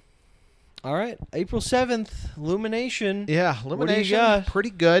 All right, April 7th, Illumination. Yeah, do you Illumination, got?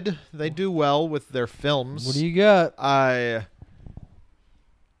 pretty good. They do well with their films. What do you got? I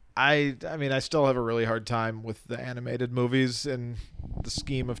mean, I still have a really hard time with the animated movies in the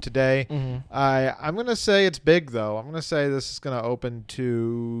scheme of today. Mm-hmm. I'm going to say it's big, though. I'm going to say this is going to open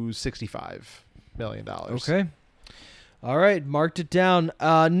to $65 million. Okay. All right, marked it down.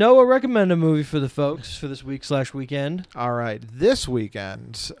 Noah, recommend a movie for the folks for this week/weekend. All right. This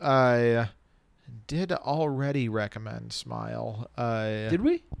weekend, I did already recommend Smile. Did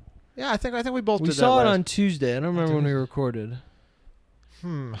we? Yeah, I think we both We did saw that it last- on Tuesday. I don't remember when we recorded.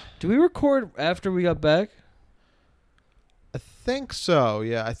 Hmm. Did we record after we got back? I think so.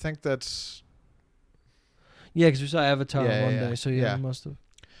 Yeah, I think that's... Yeah, because we saw Avatar Yeah, on one yeah, day, so yeah. we must have.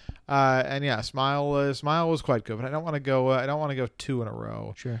 And yeah, Smile was quite good, but I don't want to go 2 in a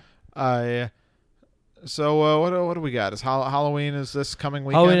row. Sure. So what do we got? Is Halloween is this coming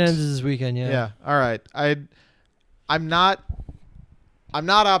weekend? Halloween ends this weekend, yeah. Yeah. All right. I'm not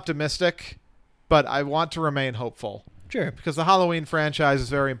optimistic, but I want to remain hopeful Sure. because the Halloween franchise is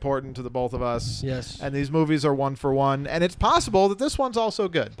very important to the both of us. Yes. And these movies are one for one, and it's possible that this one's also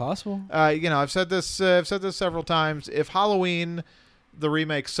good. Possible. I've said this several times. If Halloween, the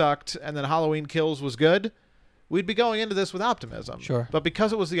remake sucked, and then Halloween Kills was good, we'd be going into this with optimism. Sure. But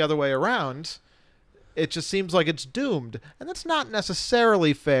because it was the other way around, it just seems like it's doomed, and that's not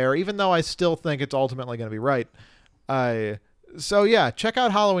necessarily fair. Even though I still think it's ultimately going to be right. So yeah, check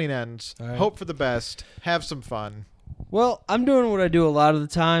out Halloween Ends. All right. Hope for the best. Have some fun. Well, I'm doing what I do a lot of the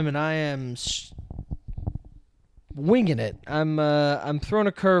time, and I am winging it. I'm throwing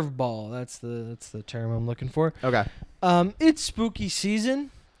a curveball. That's the term I'm looking for. Okay. It's spooky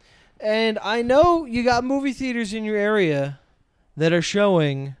season, and I know you got movie theaters in your area that are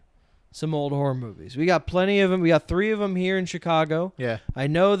showing some old horror movies. We got plenty of them. We got 3 of them here in Chicago. Yeah. I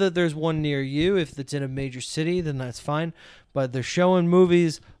know that there's one near you. If it's in a major city, then that's fine. But they're showing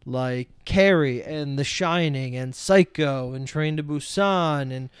movies like Carrie and The Shining and Psycho and Train to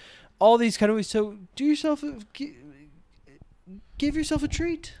Busan and all these kind of movies. So do yourself give yourself a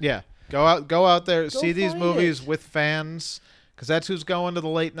treat. Yeah. Go out there, see these find movies it. with fans, because that's who's going to the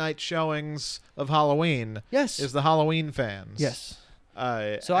late night showings of Halloween. Yes. Is the Halloween fans. Yes. So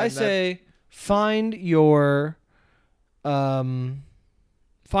and I say find your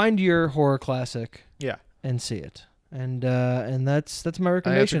horror classic yeah. and see it. And that's my I think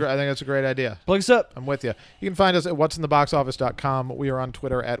recommendation. that's a great idea. Plug us up. I'm with you. You can find us at what'sintheboxoffice.com. We are on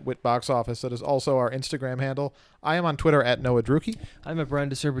Twitter at WitBoxOffice. That is also our Instagram handle. I am on Twitter at Noah Druki. I'm at Brian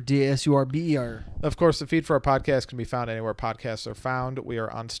DeSurber, DASURBER. Of course, the feed for our podcast can be found anywhere podcasts are found. We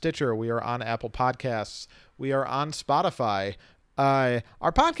are on Stitcher. We are on Apple Podcasts. We are on Spotify.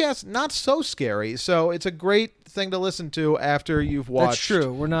 Our podcast not so scary, so it's a great thing to listen to after you've watched. That's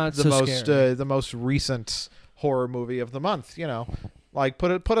true. We're not the so most scary. the most recent horror movie of the month. You know, like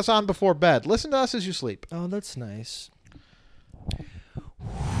put us on before bed. Listen to us as you sleep. Oh, that's nice.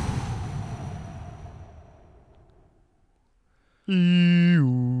 I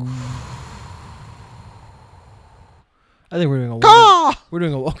think we're doing a we're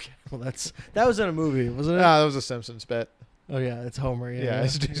doing a okay. Well, that was in a movie, wasn't it? That was a Simpsons bit. Oh yeah, it's Homer. Yeah,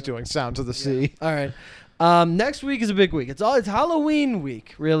 he's doing Sounds of the Sea. All right. Next week is a big week. It's Halloween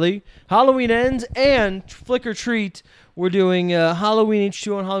week, really. Halloween ends and Flick or Treat. We're doing Halloween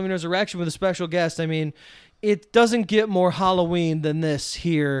H2O and Halloween Resurrection with a special guest. I mean, it doesn't get more Halloween than this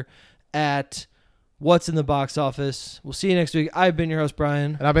here at What's in the Box Office. We'll see you next week. I've been your host,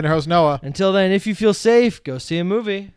 Brian. And I've been your host, Noah. Until then, if you feel safe, go see a movie.